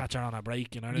 Yeah, let's Yeah. catch her on a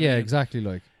break. You know what I Yeah, mean? exactly.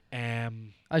 Like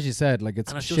Um, as you said, like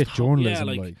it's And it's shit just journalism.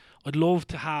 like, like I'd love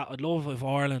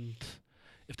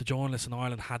if the journalists in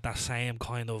Ireland had that same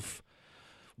kind of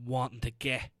wanting to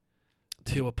get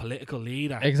to a political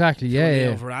leader. exactly. To Yeah, a yeah.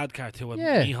 Leo Varadkar, to a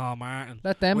Yeah. Micheál Martin.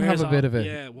 Let them Where's have a bit of it.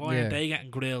 Yeah, why Yeah. aren't they getting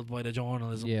grilled by the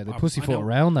journalism? Yeah, they Or- I pussyfoot know,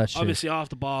 around that shit. Obviously, off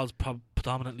the ball's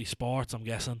predominantly sports, I'm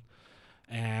guessing.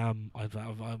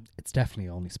 I've It's definitely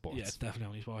only sports. yeah, it's definitely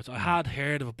only sports. I had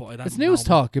heard of it, but I don't It's know news much.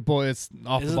 talk, but it's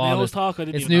off Is the it ball. news talk? I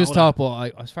didn't It's even news know talk, but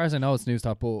as far as I know, it's news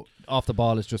talk. But off the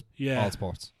ball, it's just that. Yeah, all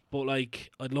sports. but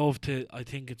like, I'd love to. I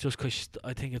think it's just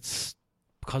I think it's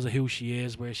because of who she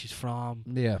is, where she's from.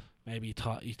 Yeah, Maybe he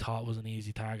thought it was an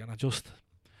easy target. And I just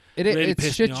it's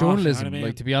pissed me shit off, you know what I journalism. mean?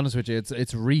 Like to be honest with you,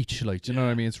 it's reach. Like, do you know what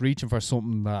I Yeah. mean? It's reaching for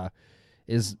something that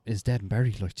is dead and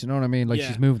buried. Like, do you know what I mean? Like Yeah.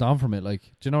 she's moved on from it. Like,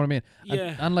 do you know what I mean?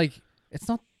 yeah. And like, it's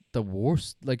not the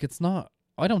worst. Like, it's not.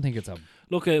 I don't think it's a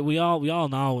Look, we all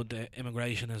know that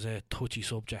immigration is a touchy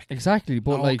subject. exactly.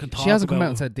 But No one like, can she talk hasn't come about out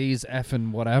and it. said these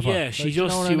effing whatever. Yeah, Like, she do you know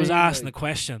just what she I was mean? asking Like, a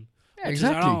question. yeah, Which is her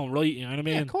exactly. own right, you know what I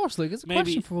mean? Yeah, of course. Like, it's a Maybe,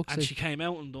 question for fuck's and sake. she came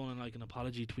out and done like an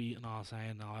apology tweet and all,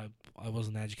 saying, "No, I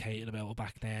wasn't educated about it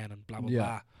back then," and blah blah Yeah.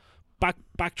 blah.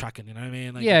 Backtracking, you know what I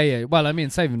mean? Like, Yeah. Well, I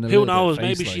mean, saving the who knows?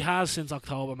 Maybe she has since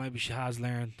October. Maybe she has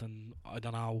learned, and I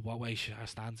don't know what way her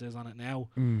stance is on it now.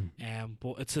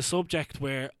 But it's a subject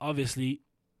where obviously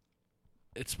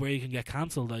it's where you can get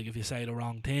cancelled, like if you say the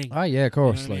wrong thing. Ah, yeah, of You know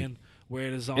course. what I like mean?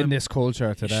 Whereas in this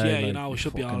culture today, yeah, like, you know, it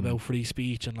should be all fucking- about free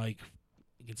speech and like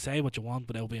you can say what you want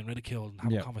without being ridiculed and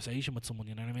have Yeah. a conversation with someone.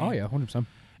 You know what I mean? Oh yeah, 100%.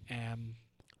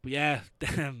 But yeah,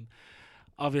 then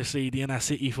obviously the inner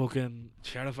city fucking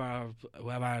sheriff or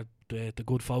whoever, the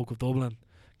good folk of Dublin,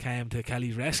 came to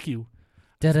Kelly's rescue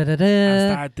and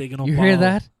started digging up. You hear all-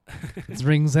 that? It's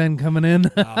Rings End coming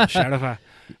in. Oh, sheriff,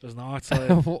 there's no outside.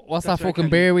 What's That's that where fucking Kelly-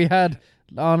 beer we had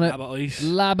on it? About ice.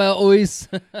 Laba Ice.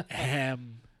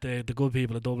 The good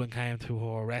people of Dublin came to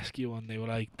her rescue and they were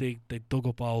like they dug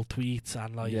up all tweets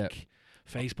and like Yeah.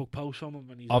 Facebook posts from him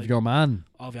and he's Of like, your man.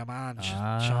 of your man,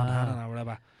 Ah. Sean Hannon or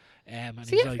whatever. And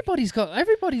See, he's like,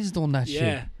 everybody's done that yeah,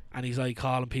 shit. and he's like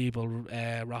calling people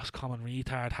Roscommon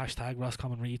retard, hashtag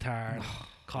Roscommon retard,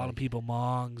 calling people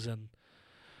mongs and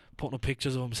putting up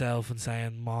pictures of himself and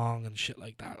saying mong and shit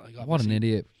like that. Like, What an obviously.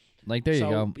 idiot. Like, there you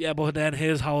go. Yeah, but then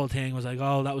his whole thing was like,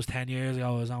 oh, that was 10 years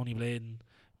ago. I was only bleeding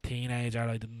teenager.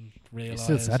 I didn't He realise.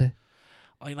 still said it.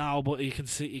 I know, but you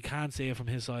can't see it from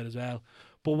his side as well.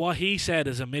 But what he said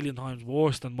is a million times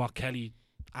worse than what Kelly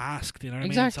asked. You know what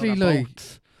Exactly, I mean? So they're like,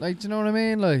 both- Like, do you know what I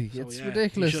mean? Like, so it's yeah,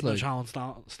 ridiculous. He shouldn't Like, have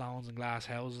shown stones and glass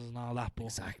houses and all that, but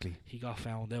exactly. he got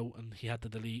found out and he had to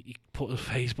delete. He put his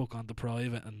Facebook onto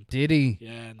private and Did he?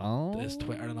 yeah, and Oh. his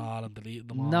Twitter and all, and deleted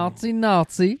them all.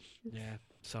 Nazi. Yeah,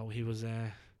 so he was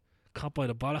caught by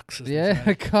the bollocks. As they Yeah,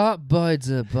 say. caught by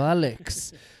the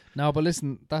bollocks. No, but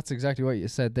listen, that's exactly what you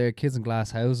said there. Kids in glass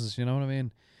houses, you know what I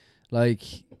mean? Like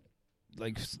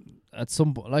at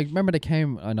some point, like, remember they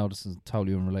came, I know this is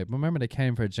totally unrelated, but remember they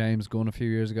came for James Gunn a few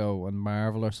years ago on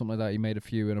Marvel or something like that. He made a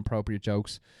few inappropriate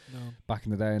jokes No. back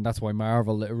in the day, and that's why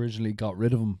Marvel originally got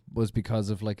rid of him, was because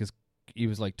of like he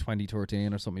was like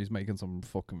 2013 or something. He's making some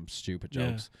fucking stupid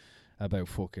Yeah. jokes about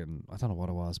fucking, I don't know what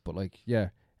it was, but like, yeah,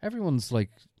 everyone's like,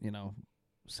 you know,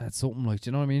 said something like, do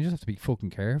you know what I mean? You just have to be fucking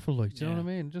careful, like, do you know what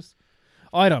I mean? Just,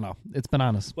 I don't know. It's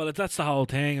bananas. Well, that's the whole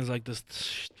thing. Is like there's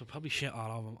probably shit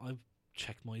all over him. I've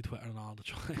checked my Twitter and all to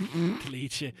try and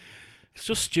delete shit. It's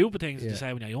just stupid things Yeah. to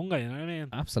say when you're younger. You know what I mean?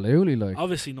 Absolutely, like,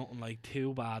 Obviously, nothing like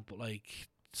too bad, but like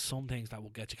some things that will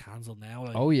get you cancelled now.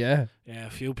 Like, oh yeah. yeah, a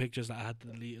few pictures that I had to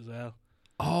delete as well.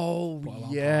 Oh But I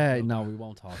won't yeah. talk about No, that. we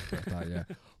won't talk about that, yeah.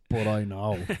 But I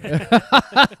know.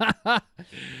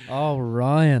 Oh,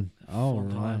 Ryan. Oh, Fun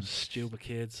Ryan. times, stupid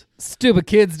kids. Stupid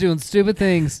kids doing stupid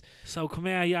things. So come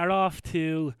here, you're off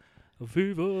to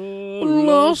Viva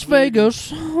Las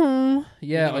Vegas.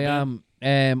 Yeah, never I am.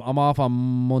 I'm off on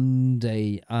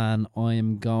Monday, and I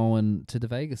am going to the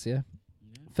Vegas. Yeah,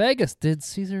 Vegas. Did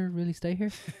Caesar really stay here?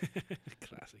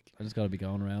 Classic. I just got to be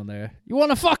going around there. You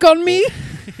want to fuck on me?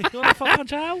 You want to fuck on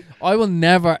Chow? I will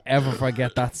never ever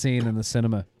forget that scene in the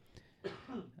cinema.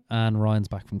 And Ryan's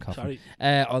back from coughing. Sorry.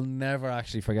 I'll never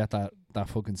actually forget that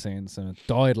fucking scene in the cinema.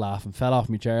 Died laughing, fell off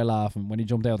my chair laughing when he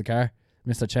jumped out of the car.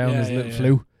 Mr. Chow and his little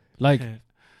flu. Like,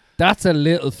 that's a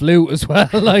little flute as well.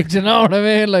 Like, do you know what I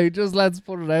mean? Like, just let's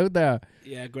put it out there.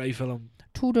 Yeah, great film.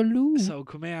 Toodaloo. So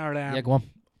come here. Yeah, go on.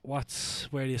 Where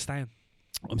are you staying?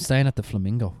 I'm staying at the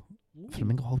Flamingo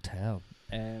Hotel.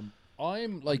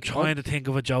 I'm like trying to think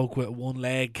of a joke with one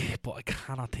leg, but I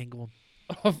cannot think of one.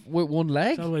 With one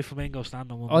leg? That's the way Flamingo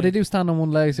stand on one leg. Oh, they do stand on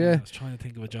one leg, yeah. I was trying to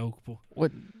think of a joke, but what?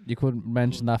 You couldn't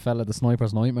mention that fella, the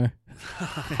Sniper's Nightmare.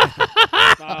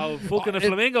 No, fucking a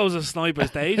flamingo's a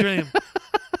sniper's daydream.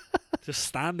 Just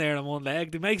stand there on one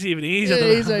leg. It makes it even easier.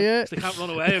 Yeah. They can't run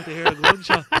away if they hear a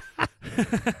gunshot.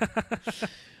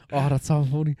 Oh, that's so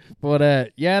funny.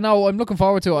 But yeah, no, I'm looking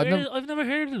forward to it. I've never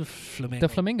heard of the Flamingo.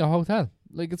 The Flamingo Hotel.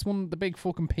 Like, it's one, the big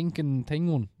fucking pink and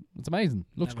thing one. It's amazing.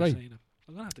 Looks Never great. seen it.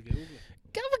 I'm gonna have to Google it.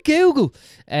 Give a Google.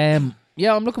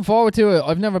 Yeah, I'm looking forward to it.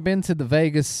 I've never been to the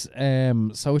Vegas,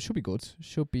 so it should be good.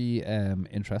 Should be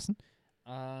interesting.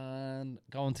 And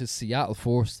going to Seattle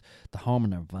first, the home of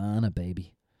Nirvana,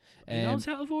 baby. You going to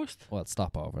Seattle first? Well,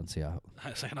 stop over in Seattle.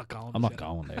 So you're not going. I'm not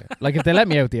going there. Like, if they let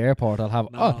me out the airport, I'll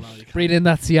have No, you can't. breathe in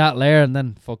that Seattle air and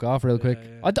then fuck off real quick.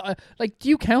 Yeah. Like, do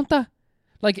you count that?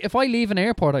 Like, if I leave an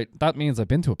airport, that means I've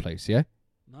been to a place, yeah?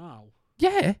 No.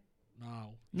 Yeah.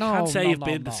 No. No, You can't say no, you've no,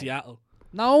 been no. to Seattle.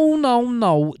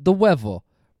 No. The weather,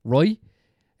 right?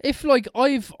 If, like,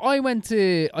 I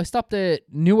stopped at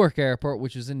Newark Airport,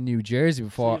 which was in New Jersey So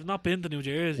before. you've not been to New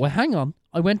Jersey. Well, hang on.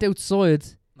 I went outside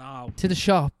No. to the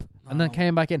shop and then No.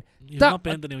 came back in. You've That- not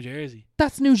been to New Jersey.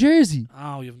 That's New Jersy.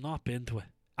 Oh, you've not been to it.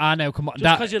 Ah, no, come on.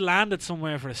 Just because you landed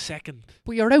somewhere for a second.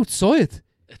 But you're outside.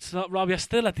 It's not, Rob. You're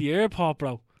still at the airport,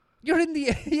 bro. You're in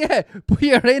the yeah, but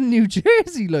you're in New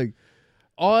Jersey. Like,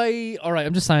 all right.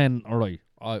 I'm just saying. All right.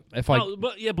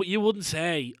 But you wouldn't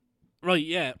say, right?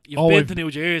 Yeah, you've Oh, been I've- to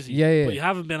New Jersey. yeah. But you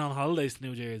haven't been on holidays to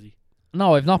New Jersey.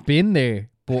 No, I've not been there,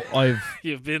 but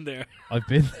You've been there. I've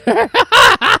been there.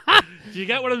 Do you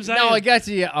get what I'm saying? No, I get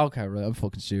you. Yeah. Okay, right. I'm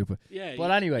fucking stupid. Yeah.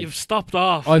 But anyway, you've stopped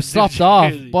off. I've in stopped New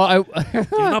off. Jersey. But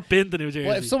You've not been to New Jersey.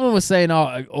 well, if someone was saying,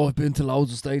 I've been to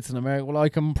loads of states in America, well, I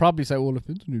can probably say, well, I've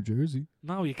been to New Jersey.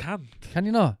 No, you can't. Can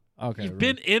you not? Okay. You've right.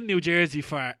 been in New Jersey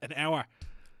for an hour.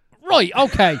 Right.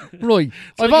 Okay. Right.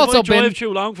 So I've you also might drive been.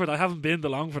 through Longford. I haven't been to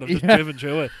Longford. I've just Yeah. driven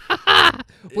through it.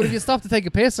 But if you stop to take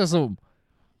a piss or something,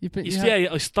 you've been.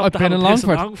 I stopped I've to have been a in piss in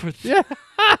Longford. Longford. Yeah.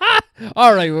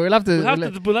 All right. We'll have to. We'll have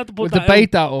to we'll put that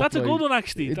debate out. that up. That's a like. good one,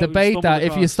 actually. that we've Debate stumbled that if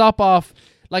you across. stop off,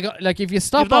 like if you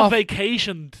stop You've not off.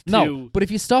 vacationed to. No, but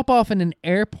if you stop off in an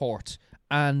airport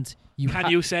and you Can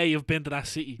you say you've been to that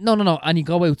city? No, and you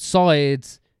go outside.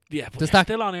 Yeah, but Does you're that-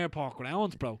 still on airport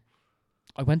grounds, bro.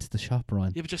 I went to the shop,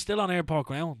 Ryan. Yeah, but you're still on airport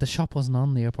ground. The shop wasn't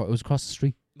on the airport. It was across the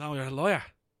street. No, you're a lawyer.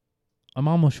 I'm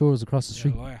almost sure it was across the You're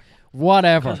street. a lawyer.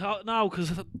 Whatever.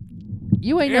 Because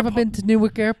You ain't never airport- been to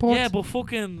Newark Airport? yeah, but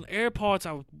fucking airports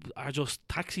are just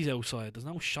taxis outside. There's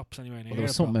no shops anywhere near. Well, there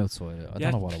was something outside it. I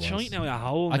don't know what it was. Shite now, you're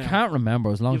home I now. can't remember.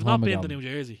 It was a long You've time not ago. been to New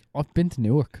Jersey. I've been to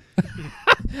Newark.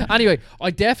 Anyway,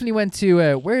 I definitely went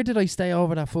to where did I stay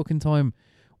over that fucking time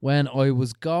when I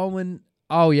was going?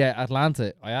 Oh yeah,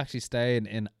 Atlanta. I actually stayed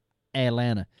in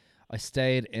Atlanta. I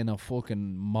stayed in a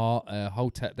fucking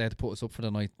hotel. They had to put us up for the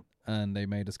night, and they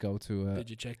made us go to. Did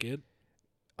you check in?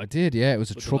 I did, yeah. It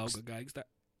was a With the truck. local gangster?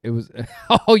 It was.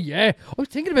 Oh yeah, I was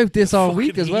thinking about this all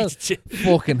week as well.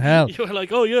 Fucking hell. You were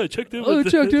like, oh yeah, checked in. I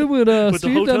with checked in with with the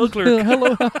Steve hotel and- clerk.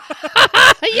 Hello.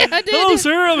 Yeah, I did. Hello,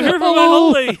 sir. I'm here for my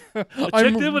Hello. holiday. I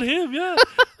I'm- checked in with him. Yeah.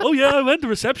 Oh yeah, I went to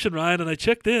reception, Ryan, and I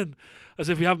checked in. As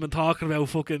if we haven't been talking about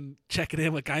fucking checking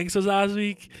in with gangsters last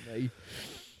week.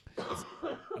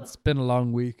 It's been a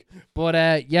long week, but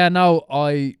yeah, no,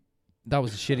 that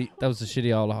was a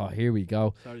shitty old. Oh, here we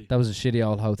go. Sorry. That was a shitty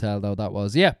old hotel, though. That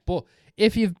was, yeah. But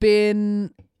if you've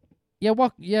been, yeah,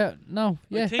 what? Yeah, no,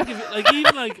 yeah. I think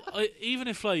even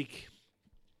if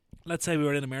let's say we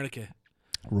were in America,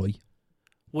 Right.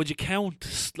 would you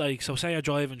count like so? Say you're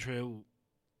driving through,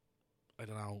 I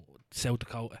don't know, South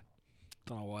Dakota.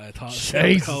 Don't know why I thought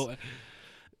Jesus. South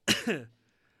Dakota.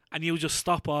 And you just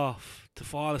stop off to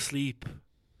fall asleep,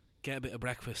 get a bit of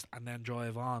breakfast, and then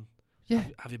drive on. Yeah.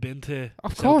 Have you been to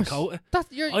Of South course. Dakota?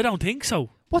 You're. I don't think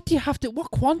so. What do you have to?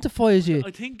 What quantifies you?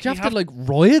 I think Do you you have to like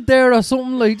ride there or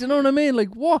something? Like, do you know what I mean? Like,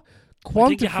 what I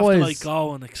think you have to like quantifies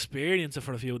go and experience it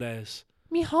for a few days.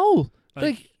 me whole.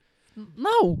 Like,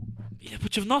 no. Yeah,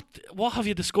 but you've not. What have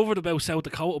you discovered about South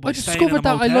Dakota by I staying in a discovered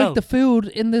that I motel? like the food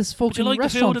in this But you fucking like the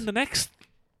restaurant. food in the next.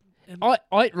 I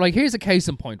right, here's a case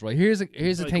in point, right? Here's a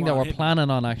Right, thing go that on, we're hit me. planning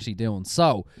on actually doing.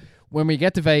 So when we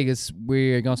get to Vegas,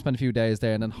 we're gonna spend a few days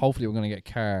there, and then hopefully we're gonna get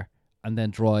a car and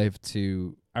then drive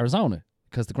to Arizona,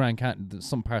 because the Grand Canyon,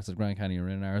 some parts of the Grand Canyon are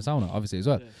in Arizona, obviously as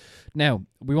well. Yeah. Now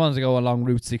we wanted to go along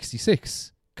Route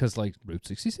 66 because, like, Route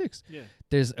 66, Yeah.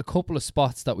 there's a couple of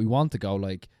spots that we want to go.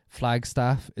 Like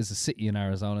Flagstaff is a city in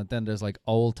Arizona. Then there's like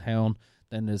Old Town.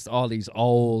 Then there's all these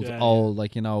old, Yeah,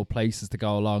 like, you know, places to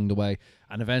go along the way.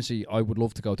 And eventually, I would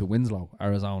love to go to Winslow,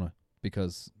 Arizona,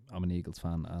 because I'm an Eagles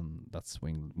fan, and that's Is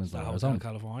Winslow, that Hotel Arizona.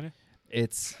 California?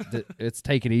 It's it's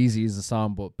Take It Easy is the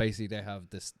song, but basically they have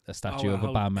a statue of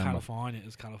a band member. California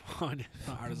is California,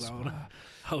 not Arizona.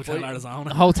 Hotel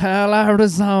Arizona. Hotel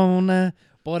Arizona.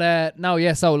 But no,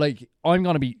 yeah. So like, I'm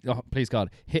gonna be, please God,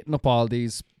 hitting up all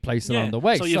these places along the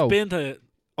way. So you've been to.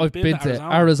 I've been to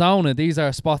Arizona. These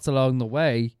are spots along the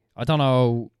way. I don't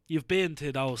know You've been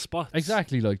to those spots.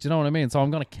 exactly. Like, do you know what I mean? So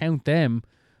I'm gonna count them.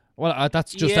 Well,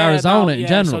 that's just Yeah, Arizona no, in yeah,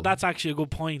 general. So that's actually a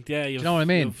good point. Yeah, you know what I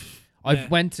mean? I've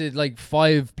I've went to like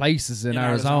 5 places in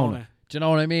Arizona. Do you know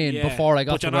what I mean? Yeah, Before I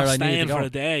got but to you're where not I needed staying to for go. a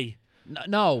day.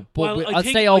 No, but Well, I I'll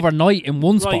think, stay like, overnight in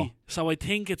one spot. Right. So I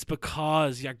think it's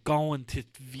because you're going to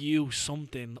view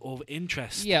something of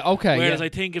interest. Yeah, okay. Whereas yeah. I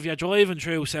think if you're driving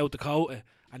through South Dakota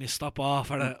and you stop off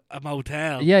at a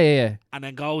motel yeah. and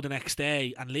then go the next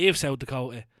day and leave South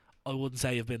Dakota, I wouldn't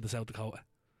say you've been to South Dakota.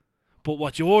 But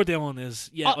what you're doing is,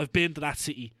 I've been to that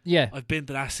city. Yeah. I've been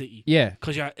to that city. Yeah.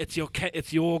 Because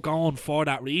it's you're going for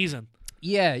that reason.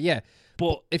 Yeah.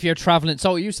 But If you're traveling,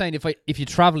 so you're saying if you're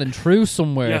traveling through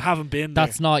somewhere, you haven't been there.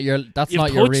 that's not your You've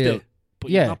real. touched it,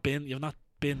 but Yeah. you've not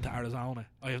been to Arizona.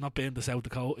 Or you've not been to South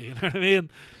Dakota. You know what I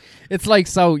mean? It's like,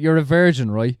 so you're a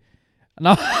virgin, right?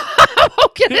 No, I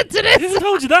won't get into this. Who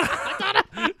told you that?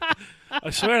 I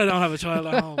swear I don't have a child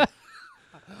at home.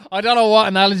 I don't know what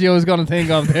analogy I was going to think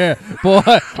of there,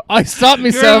 but I stopped You're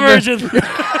a myself. virgin.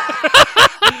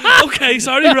 Okay,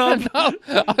 sorry, Rob. No,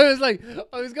 I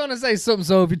was going to say something.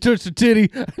 So if you touch the titty,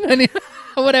 and then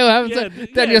whatever happens,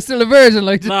 then you're still a virgin.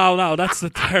 Like, No, that's the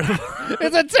terrible.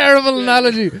 it's a terrible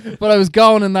analogy, but I was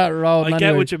going in that road. I get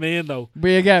anyway. what you mean, though. But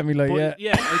you get me, like, But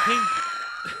yeah.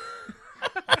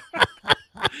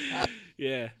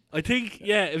 I think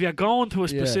if you're going to a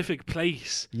specific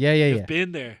place, Yeah. you've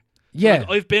been there. Yeah. Like,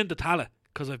 I've been to Tala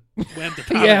because I went to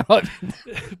Tala. Yeah.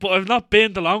 But I've not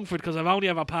been to Longford because I've only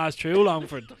ever passed through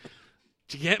Longford.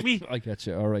 Do you get me? I get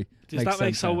you. All right. Does that make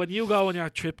sense so? now. When you go on your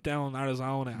trip down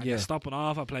Arizona and Yeah. you're stopping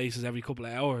off at places every couple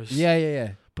of hours,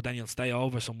 Yeah. but then you'll stay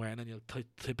over somewhere and then you'll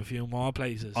tip a few more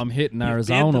places. I'm hitting You've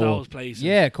Arizona. been to those places.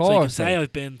 Yeah, of course. So you can say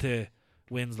I've been to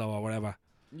Winslow or whatever.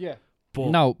 Yeah. But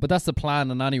No, but that's the plan.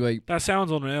 And anyway, that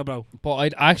sounds unreal, bro. but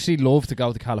I'd actually love to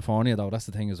go to California, though. That's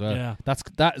the thing as well.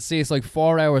 Yeah. See, it's like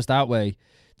 4 hours that way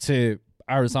to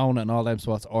Arizona and all them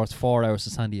spots, or it's 4 hours to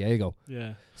San Diego.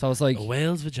 Yeah. So it's like A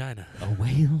whale's vagina. a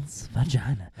whale's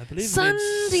vagina. I believe San it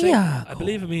means Diego. I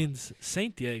believe it means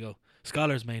Saint Diego.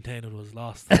 Scholars maintain it was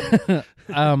lost.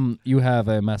 You have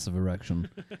a massive erection.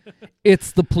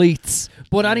 It's the pleats.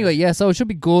 But anyway, yeah. So it should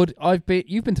be good.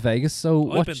 You've been to Vegas, so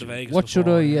I've what? been to Vegas what should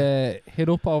before, I hit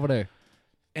up over there?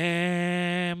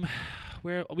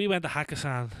 Where we went to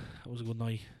Hakkasan. It was a good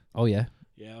night. Oh yeah.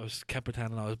 Yeah, I kept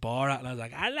pretending I was Borat, and I was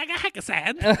like, I like a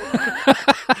Hakkasan.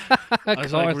 I I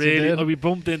was like, really? We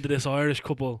bumped into this Irish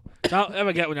couple. Don't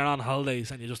ever get when you're on holidays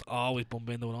and you just always bump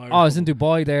into an Irish Oh, I was in couple.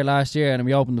 Dubai there last year, and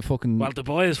we opened the fucking. Well,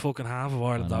 Dubai is fucking half of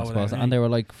Ireland, I over suppose, there. and they were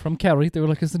like from Kerry. They were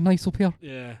like, "Is it nice up here?"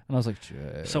 Yeah. And I was like,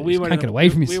 So we were can't get away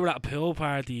from we you. were at a pool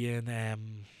party in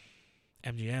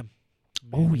MGM.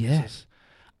 Oh, Me and yeah. missus.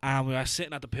 And we were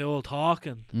sitting at the pool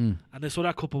talking, Mm. and this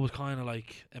other couple was kind of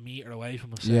like a metre away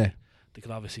from us. Yeah. They could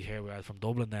obviously hear we were from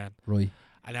Dublin then. Right.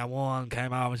 And then one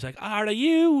came out and was like, "Are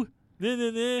you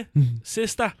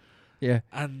sister?" Yeah.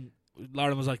 And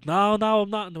Lauren was like, "No, I'm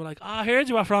not." And they were like, "I heard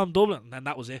you were from Dublin." And then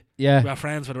that was it. Yeah. We were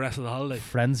friends for the rest of the holiday.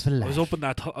 Friends for I life. was up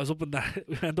in that.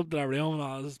 We went up to that room and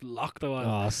I was locked. I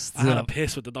Oh, had a stop.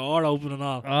 piss with the door open and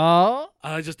all. Oh.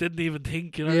 And I just didn't even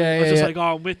think, you know. Yeah, I was yeah, just yeah. like,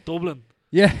 "Oh, I'm with Dublin."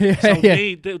 Yeah. Yeah. So yeah.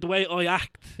 me, the way I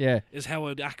act Yeah. is how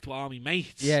I'd act with all my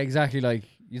mates. Yeah. Exactly. Like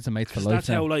you're some mates for 'Cause life. that's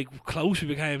how like close we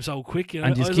became so quick, you know.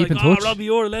 And just I was keep like, in touch. "Oh, Robbie,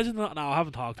 you're a legend." No, I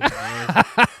haven't talked to him in years.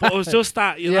 But it was just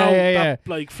that, you Yeah, know, yeah, that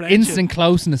like friendship. Instant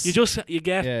closeness. You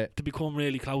get Yeah. to become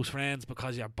really close friends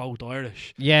because you're both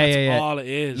Irish. Yeah. That's Yeah. all it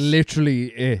is.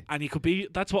 Literally. And you could be.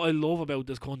 That's what I love about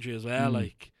this country as well. Mm.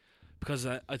 Like because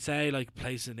I'd say like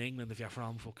places in England, if you're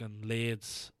from fucking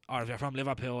Leeds or if you're from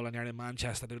Liverpool and you're in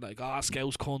Manchester, they're like, oh,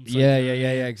 Scouse cunts. Yeah,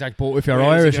 exactly. But if you're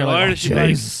Irish, you're like, you'd be like,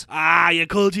 jeez. you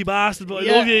culty bastard, but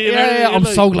I love you. You know what I mean? I'm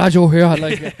Like- so glad you're here.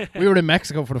 Like, we were in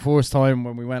Mexico for the first time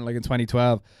when we went, like in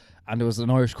 2012, and there was an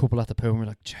Irish couple at the pool, and we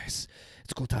were like, jeez,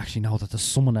 it's good to actually know that there's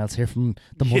someone else here from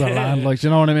the motherland. Like, do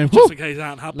you know what I mean? Just in case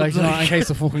that happens. Like, you know, in case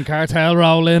the fucking cartel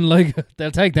roll in, like,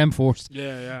 they'll take them first.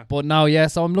 Yeah. But no, yeah,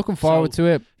 so I'm looking forward to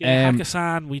it. Yeah,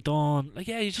 Hakkasan, we done. Like,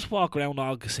 yeah, you just walk around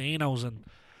all casinos, and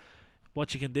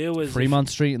what you can do is Fremont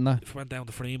Street and that. if you went down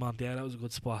to Fremont, yeah, that was a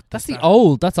good spot. That's That's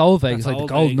old Vegas, that's like the old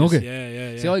Gold Vegas. Nugget.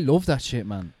 Yeah. See, I love that shit,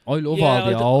 man. I love Yeah,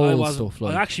 all the I old wasn't- stuff.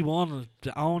 Like, I actually won.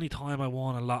 The only time I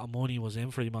won a lot of money was in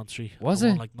Fremont Street. Was I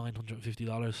won it? like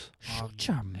 $950 shut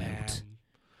your mouth.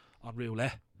 on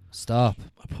roulette. Stop.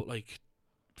 I put like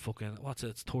fucking what's it?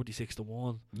 It's 36 to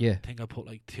 1. Yeah, I think I put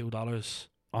like $2.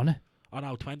 on it. Oh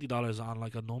no, $20 on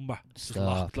like a number. Just Stop.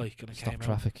 locked like, and it Stop came out.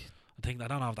 traffic. I think I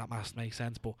don't know if that must make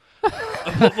sense, but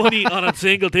I put money on a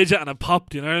single digit and it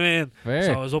popped. You know what I mean? Fair.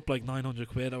 So I was up like 900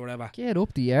 quid or whatever. Get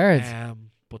up the yards.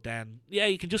 But then yeah,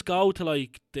 you can just go to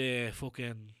like the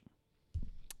fucking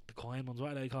the coin ones.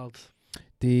 What are they called?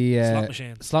 The Slot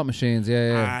machines. slot machines,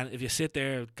 yeah. And if you sit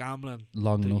there gambling,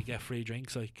 Long then you enough. get free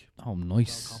drinks, like Oh, it's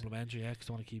nice. all complimentary, yeah, 'cause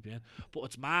they want to keep you in. But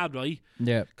it's mad, right?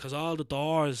 Yeah, Because all the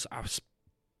doors are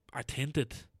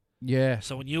tinted. yeah.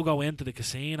 So when you go into the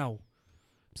casino,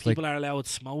 It's like, people are allowed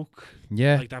to smoke.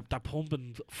 yeah, Like they're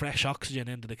pumping fresh oxygen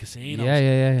into the casinos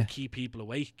yeah. to keep people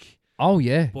awake. Oh,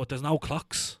 yeah. But there's no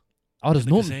clocks Oh, there's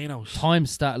in the nothing. casinos. Time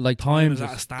Time time is is at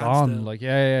a just standstill. gone. Like,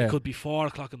 yeah. It could be 4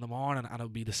 o'clock in the morning and it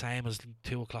would be the same as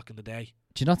 2 o'clock in the day.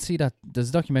 Do you not see that? There's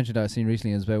a documentary that I've seen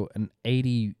recently. It's about an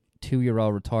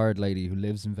 82-year-old retired lady who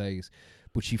lives in Vegas,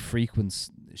 but she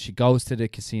goes to the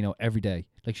casino every day.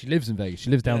 Like, she lives in Vegas. She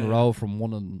lives down the Yeah. road from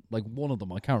one of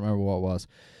them. I can't remember what it was.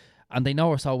 And they know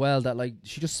her so well that, like,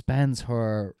 she just spends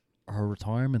her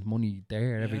retirement money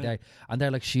there every Yeah. day. And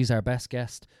they're like, she's our best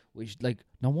guest. Which, like,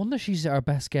 no wonder she's our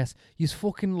best guest. You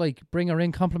fucking, like, bring her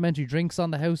in, complimentary drinks on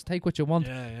the house, take what you want.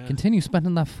 Yeah. Continue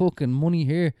spending that fucking money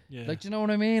here. Yeah. Like, do you know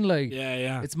what I mean? Like,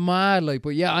 yeah. it's mad, like,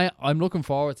 but yeah, I'm looking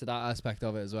forward to that aspect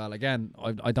of it as well. Again,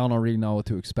 I don't really know what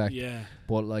to expect, Yeah.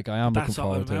 but like, I am looking That's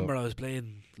all. I forward to remember I was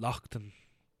playing locked and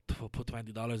put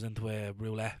 $20 into a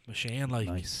roulette machine, it. like,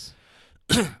 Nice.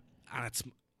 and it's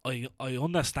I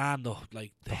understand though,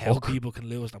 like The how hook. people can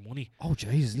lose their money. Oh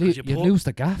jeez, 'Cause you you put- lose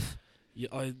the gaff.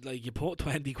 You put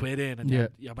 20 quid in and Yeah. then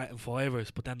you're betting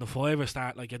fivers, but then the fivers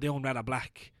start like you're doing red or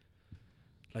black.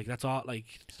 Like that's all. Like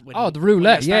when Oh, you- the when you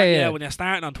roulette, start- yeah. When you're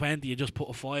starting on 20, you just put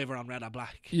a fiver on red or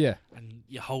black, Yeah, and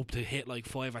you hope to hit like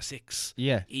 5 or 6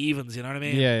 yeah, evens. You know what I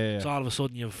mean? yeah. So all of a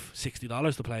sudden you've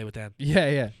 $60 to play with. Then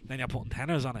Yeah. you're putting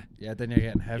tenors on it, Then you're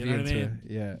getting heavy know what I into mean?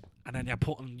 it. Yeah. and then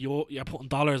you're putting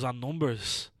dollars on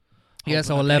numbers. Yeah,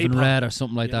 so hoping 11 that they red pop. or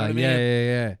something like You know that. what I mean?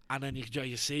 Yeah. And then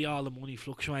you see all the money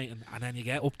fluctuating, and then you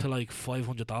get up to like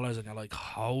 $500, and you're like,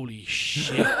 holy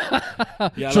shit!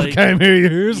 Yeah, Should have came here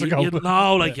years you, ago.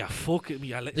 no, like you're fucking me.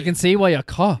 You can see why you're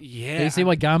caught. yeah. You see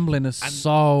why gambling is and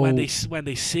so. when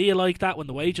they see you like that, when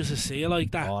the waitresses see you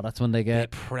like that, Oh, that's when they they get.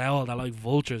 prowl. They're like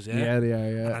vultures, yeah. Yeah, they are.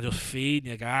 And Yeah. they're just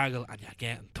feeding you gargle, and you're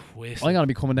getting twisted. I'm gonna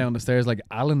be coming down the stairs like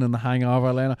Alan in The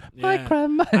Hangover, Lena. Hi, Yeah.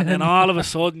 grandma. And then all of a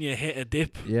sudden you hit a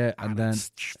dip. Yeah, and then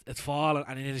it's falling,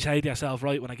 and then you say to yourself,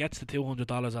 right, when I get to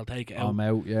 $200, I'll take it out, I'm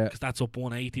out. Yeah. because that's up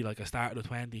 180. Like I started with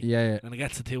 20, Yeah. and it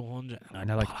gets to 200. And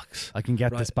you're like, bollocks. I can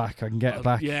get Right. this back. I can get it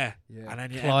back. Yeah. Yeah. And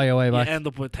then you Fly away you back. end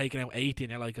up with taking out 80,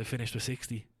 and you're like, I finished with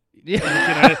 60.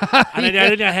 Yeah. And then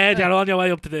you're in your head, you're on your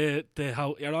way up to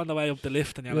you're on the way up the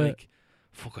lift, and you're Yeah. like,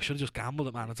 fuck, I should have just gambled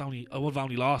it, man. I would have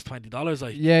only lost $20.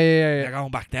 Like, Yeah. you're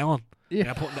going back down. Yeah.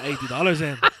 You're putting the $80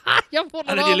 in, You're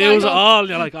putting and it then you all lose it back on. all, and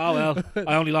you're like, oh well,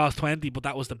 I only lost 20, but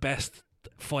that was the best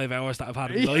 5 hours that I've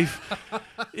had in my life.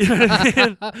 You know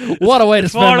what I mean? What a way to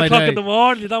It's spend 4 my o'clock day. in the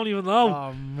morning, you don't even know.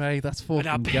 Oh, mate, that's And fucking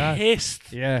you're gas.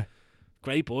 pissed. Yeah.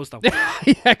 Great buzz though.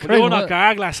 Yeah, But great. you're not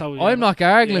gargling, so I'm not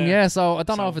gargling, Yeah. yeah, so I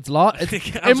don't know So- if it's lost. I It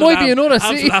think might be another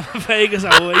Amsterdam city. and Vegas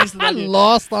are wasted on you.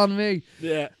 Lost on me.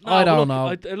 Yeah, I but don't look,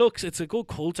 know. It looks, it's a good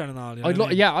culture and all. You know what I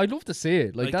mean? Yeah, I'd love to see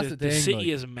it. Like, that's the, the thing. city like,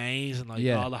 is amazing. Like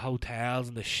Yeah. all the hotels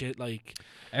and the shit. Like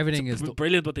everything is.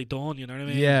 brilliant what they done. You know what I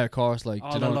mean? Yeah, of course. Like,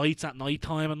 All do the you know, lights at night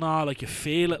time and all. Like you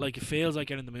feel it. Like it feels like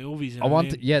you're in the movies. You know I what want.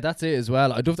 I mean? Yeah, that's it as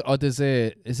well. I'd love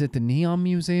to. Is it the Neon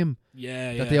Museum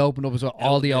Yeah, that they opened up as well?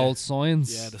 All the yeah. old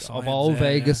signs, Yeah, the of signs all there,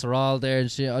 Vegas are all there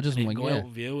and shit. I just You want can like, go yeah, out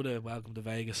and view the Welcome to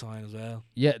Vegas sign as well.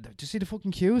 yeah. Do you see the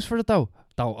fucking queues for it though?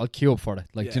 I'll queue up for it.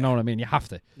 Like, do you know what I mean? You have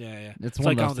to. Yeah. It's It's one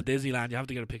like of going those. to Disneyland. You have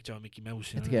to get a picture of Mickey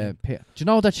Mouse. You You have know to what I get a pit. Do you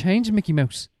know that change in Mickey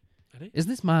Mouse? Really? Isn't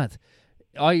this mad?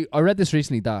 I read this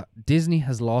recently that Disney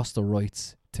has lost the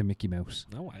rights to Mickey Mouse,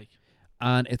 No way.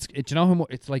 and do you know how much?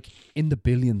 It's like in the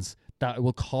billions that it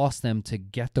will cost them to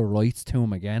get the rights to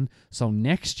him again. So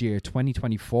next year,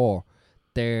 2024,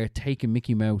 they're taking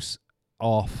Mickey Mouse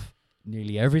off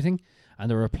nearly everything, and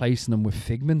they're replacing him with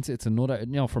Figment. It's another,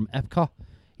 from Epcot.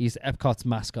 He's Epcot's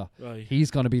mascot. Right.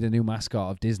 He's going to be the new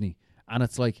mascot of Disney. And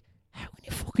it's like, how can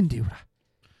you fucking do that?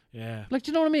 Yeah. Like,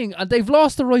 do you know what I mean? And they've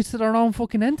lost the rights to their own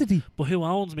fucking entity. But who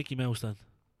owns Mickey Mouse then?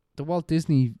 The Walt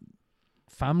Disney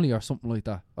family or something like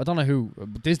that. I don't know who.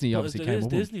 Disney obviously It came is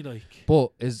up with Disney, like.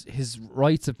 But his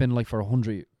rights have been like for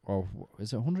 100, or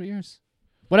is it 100 years?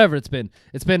 Whatever it's been.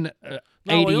 It's been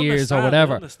 80 years or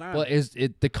whatever. But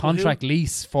the contract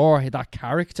lease for that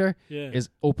character is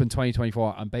up in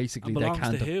 2024, and basically and they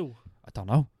can't. To who? I don't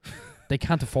know. They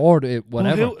can't afford it.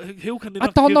 Whatever. Well, who can they I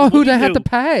not don't give know the who money they had to? to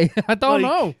pay. I don't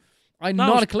Like, know. I no,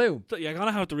 not a clue. You're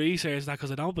gonna have to research that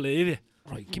because I don't believe you.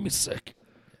 Right, give me a sec.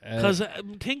 Because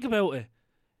think about it.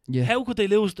 Yeah. How could they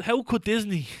lose? How could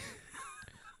Disney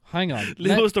Hang on.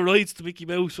 lose the rights to Mickey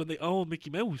Mouse when they own Mickey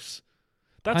Mouse?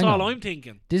 That's Hang all on. I'm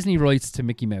thinking. Disney rights to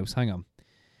Mickey Mouse. Hang on.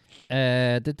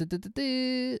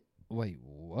 Wait,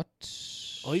 what?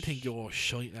 I think you're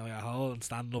shite now. You're holding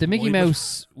standing up. The Mickey behind it.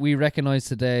 Mouse we recognise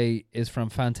today is from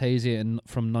Fantasia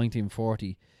from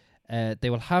 1940. They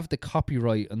will have the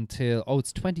copyright until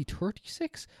it's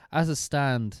 2036. As it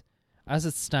stands,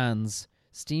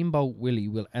 Steamboat Willie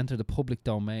will enter the public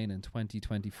domain in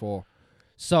 2024.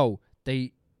 So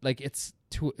they it's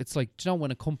like, do you know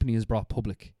when a company is brought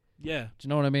public? Yeah. Do you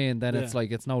know what I mean? Then it's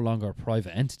like it's no longer a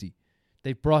private entity.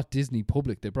 They brought Disney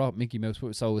public. They brought Mickey Mouse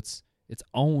public, so it's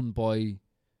owned by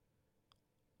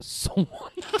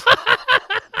someone.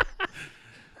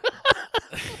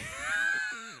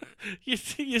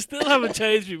 You still haven't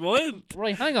changed your mind.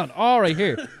 Right, hang on. All right,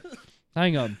 here.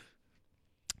 Hang on.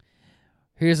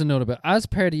 Here's another bit. As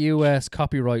per the US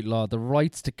copyright law, the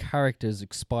rights to characters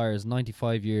expires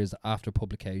 95 years after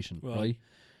publication, right?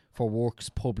 For works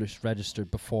published registered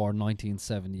before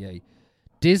 1978.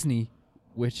 Disney,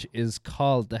 which is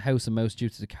called the House of Mouse due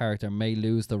to the character, may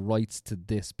lose the rights to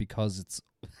this because it's...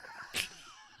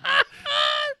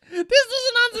 This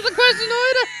doesn't answer the question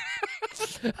either.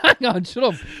 Hang on, shut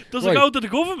up. Does it go to the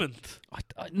government?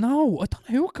 No, I don't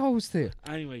know who it goes to.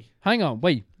 Anyway. Hang on,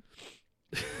 wait.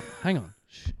 Hang on.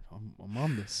 I'm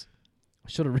on this. I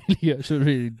should have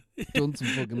really done some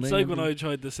fucking It's thing. like when I was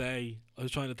trying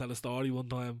to tell a story one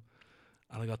time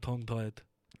and I got tongue tied.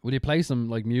 Would you play some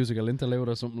like musical interlude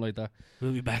or something like that?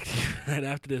 We'll be back to you right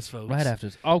after this, folks. Right after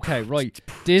this. Okay, right.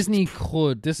 Disney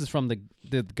could, this is from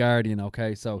the Guardian,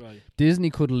 okay? So Right.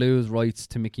 Disney could lose rights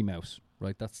to Mickey Mouse.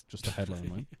 Right, that's just a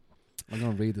headline, right? I'm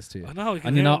going to read this to you. I know.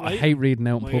 And you know, I hate reading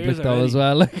out in my public ears though are as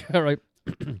well. Like, all right.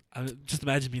 Just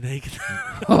imagine me naked.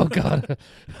 Oh God,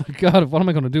 God! What am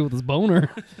I going to do with this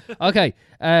boner? Okay.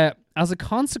 As a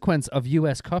consequence of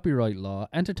U.S. copyright law,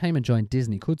 entertainment giant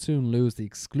Disney could soon lose the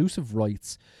exclusive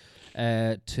rights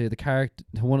to the character,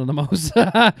 one of the most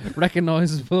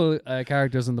recognizable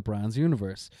characters in the brand's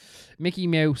universe. Mickey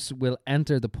Mouse will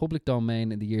enter the public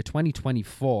domain in the year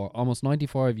 2024, almost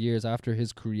 95 years after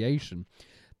his creation.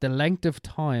 The length of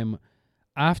time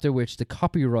after which the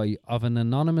copyright of an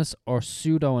anonymous or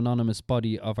pseudo-anonymous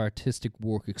body of artistic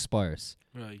work expires.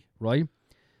 Right?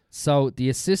 So, the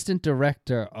assistant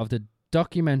director of the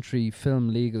documentary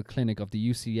film legal clinic of the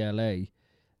UCLA,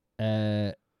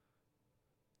 oh,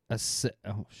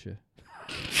 shit.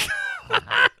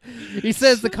 He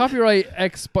says the copyright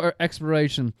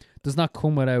expiration does not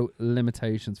come without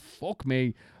limitations. Fuck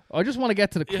me. I just want to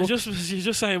get to the crux. You're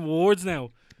just saying words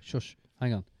now. Shush.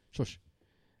 Hang on. Shush.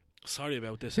 Sorry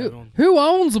about this, everyone. Who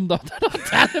owns them, though? They're not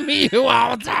telling me who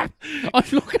owns them. I'm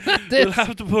looking at this. We'll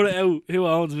have to put it out. Who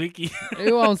owns Mickey?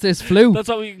 Who owns this flu? That's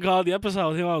what we can call the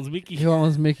episode. Who owns Mickey? Who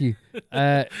owns Mickey?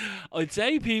 I'd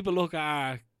say people look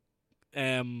at...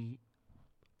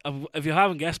 if you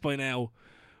haven't guessed by now,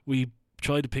 we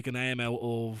tried to pick a name out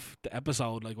of the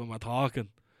episode, like when we're talking.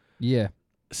 Yeah.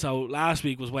 So last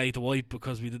week was Way to White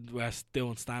because we're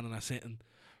doing standing or sitting.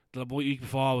 The week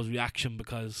before was Reaction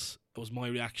because it was my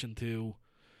reaction to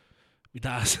my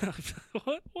dad's.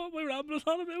 What am I rambling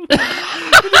on about?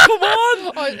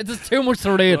 Come on! There's too much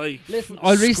to read. Right. Listen,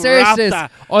 I'll research this.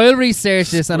 I'll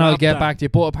research this and I'll get that. back to you.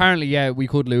 But apparently, yeah, we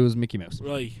could lose Mickey Mouse.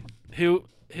 Right. Who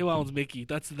owns Mickey?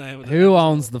 That's the name of the Who episode.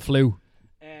 owns the flu?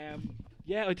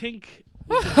 Yeah, I think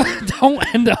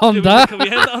Don't end it on that. Can we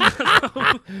end on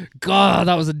that? God,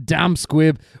 that was a damn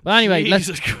squib. But anyway,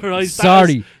 Jesus Christ.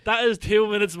 Sorry. That is 2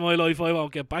 minutes of my life I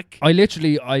won't get back. I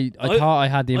literally, I thought I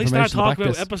had the I information started to back talking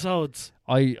about this. episodes.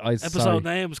 Episode Episode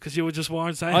names because you were just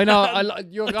weren't saying. I know.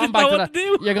 You're going back to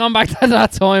that. You're going back to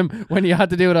that time when you had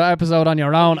to do the episode on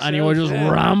your own and you were just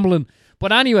rambling.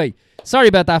 But anyway, sorry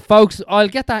about that, folks. I'll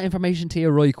get that information to you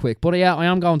right quick. But yeah, I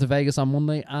am going to Vegas on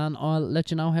Monday, and I'll let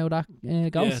you know how that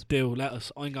goes. Yeah, do let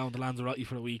us. I'm going to Lanzarote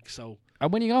for a week, so.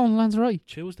 And when are you going, Lanzarote?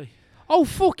 Tuesday. Oh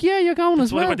fuck yeah, you're going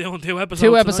as well. That's why we're doing 2 episodes.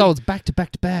 2 episodes back to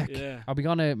back to back. Yeah. Are we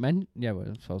gonna Yeah, well,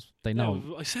 I suppose they know.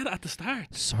 Yeah, I said it at the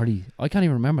start. Sorry, I can't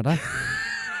even remember that.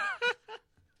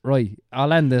 Right,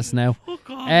 I'll end this now. Fuck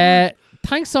off.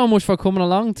 Thanks so much for coming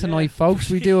along tonight, folks.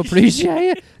 We do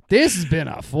appreciate it. This has been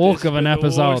a fuck of an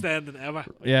episode. The worst ending ever.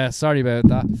 Yeah, sorry about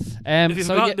that. If you've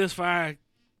gotten this far,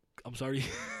 I'm sorry.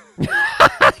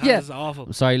 Yeah, it's awful.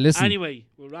 I'm sorry. Listen. Anyway,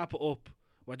 we'll wrap it up.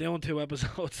 We're doing 2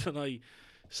 episodes tonight,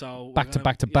 so back to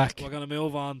back. We're gonna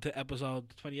move on to episode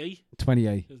 28.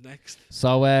 28 is next.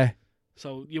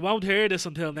 So you won't hear this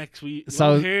until next week. You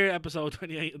So- won't hear episode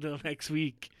 28 until next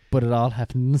week. but it all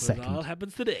happened in a But second. it all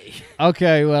happens today.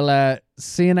 Okay, well,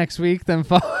 see you next week then,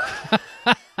 folks.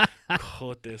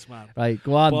 Cut this, man. Right,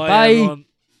 go on. Bye. Bye. Everyone.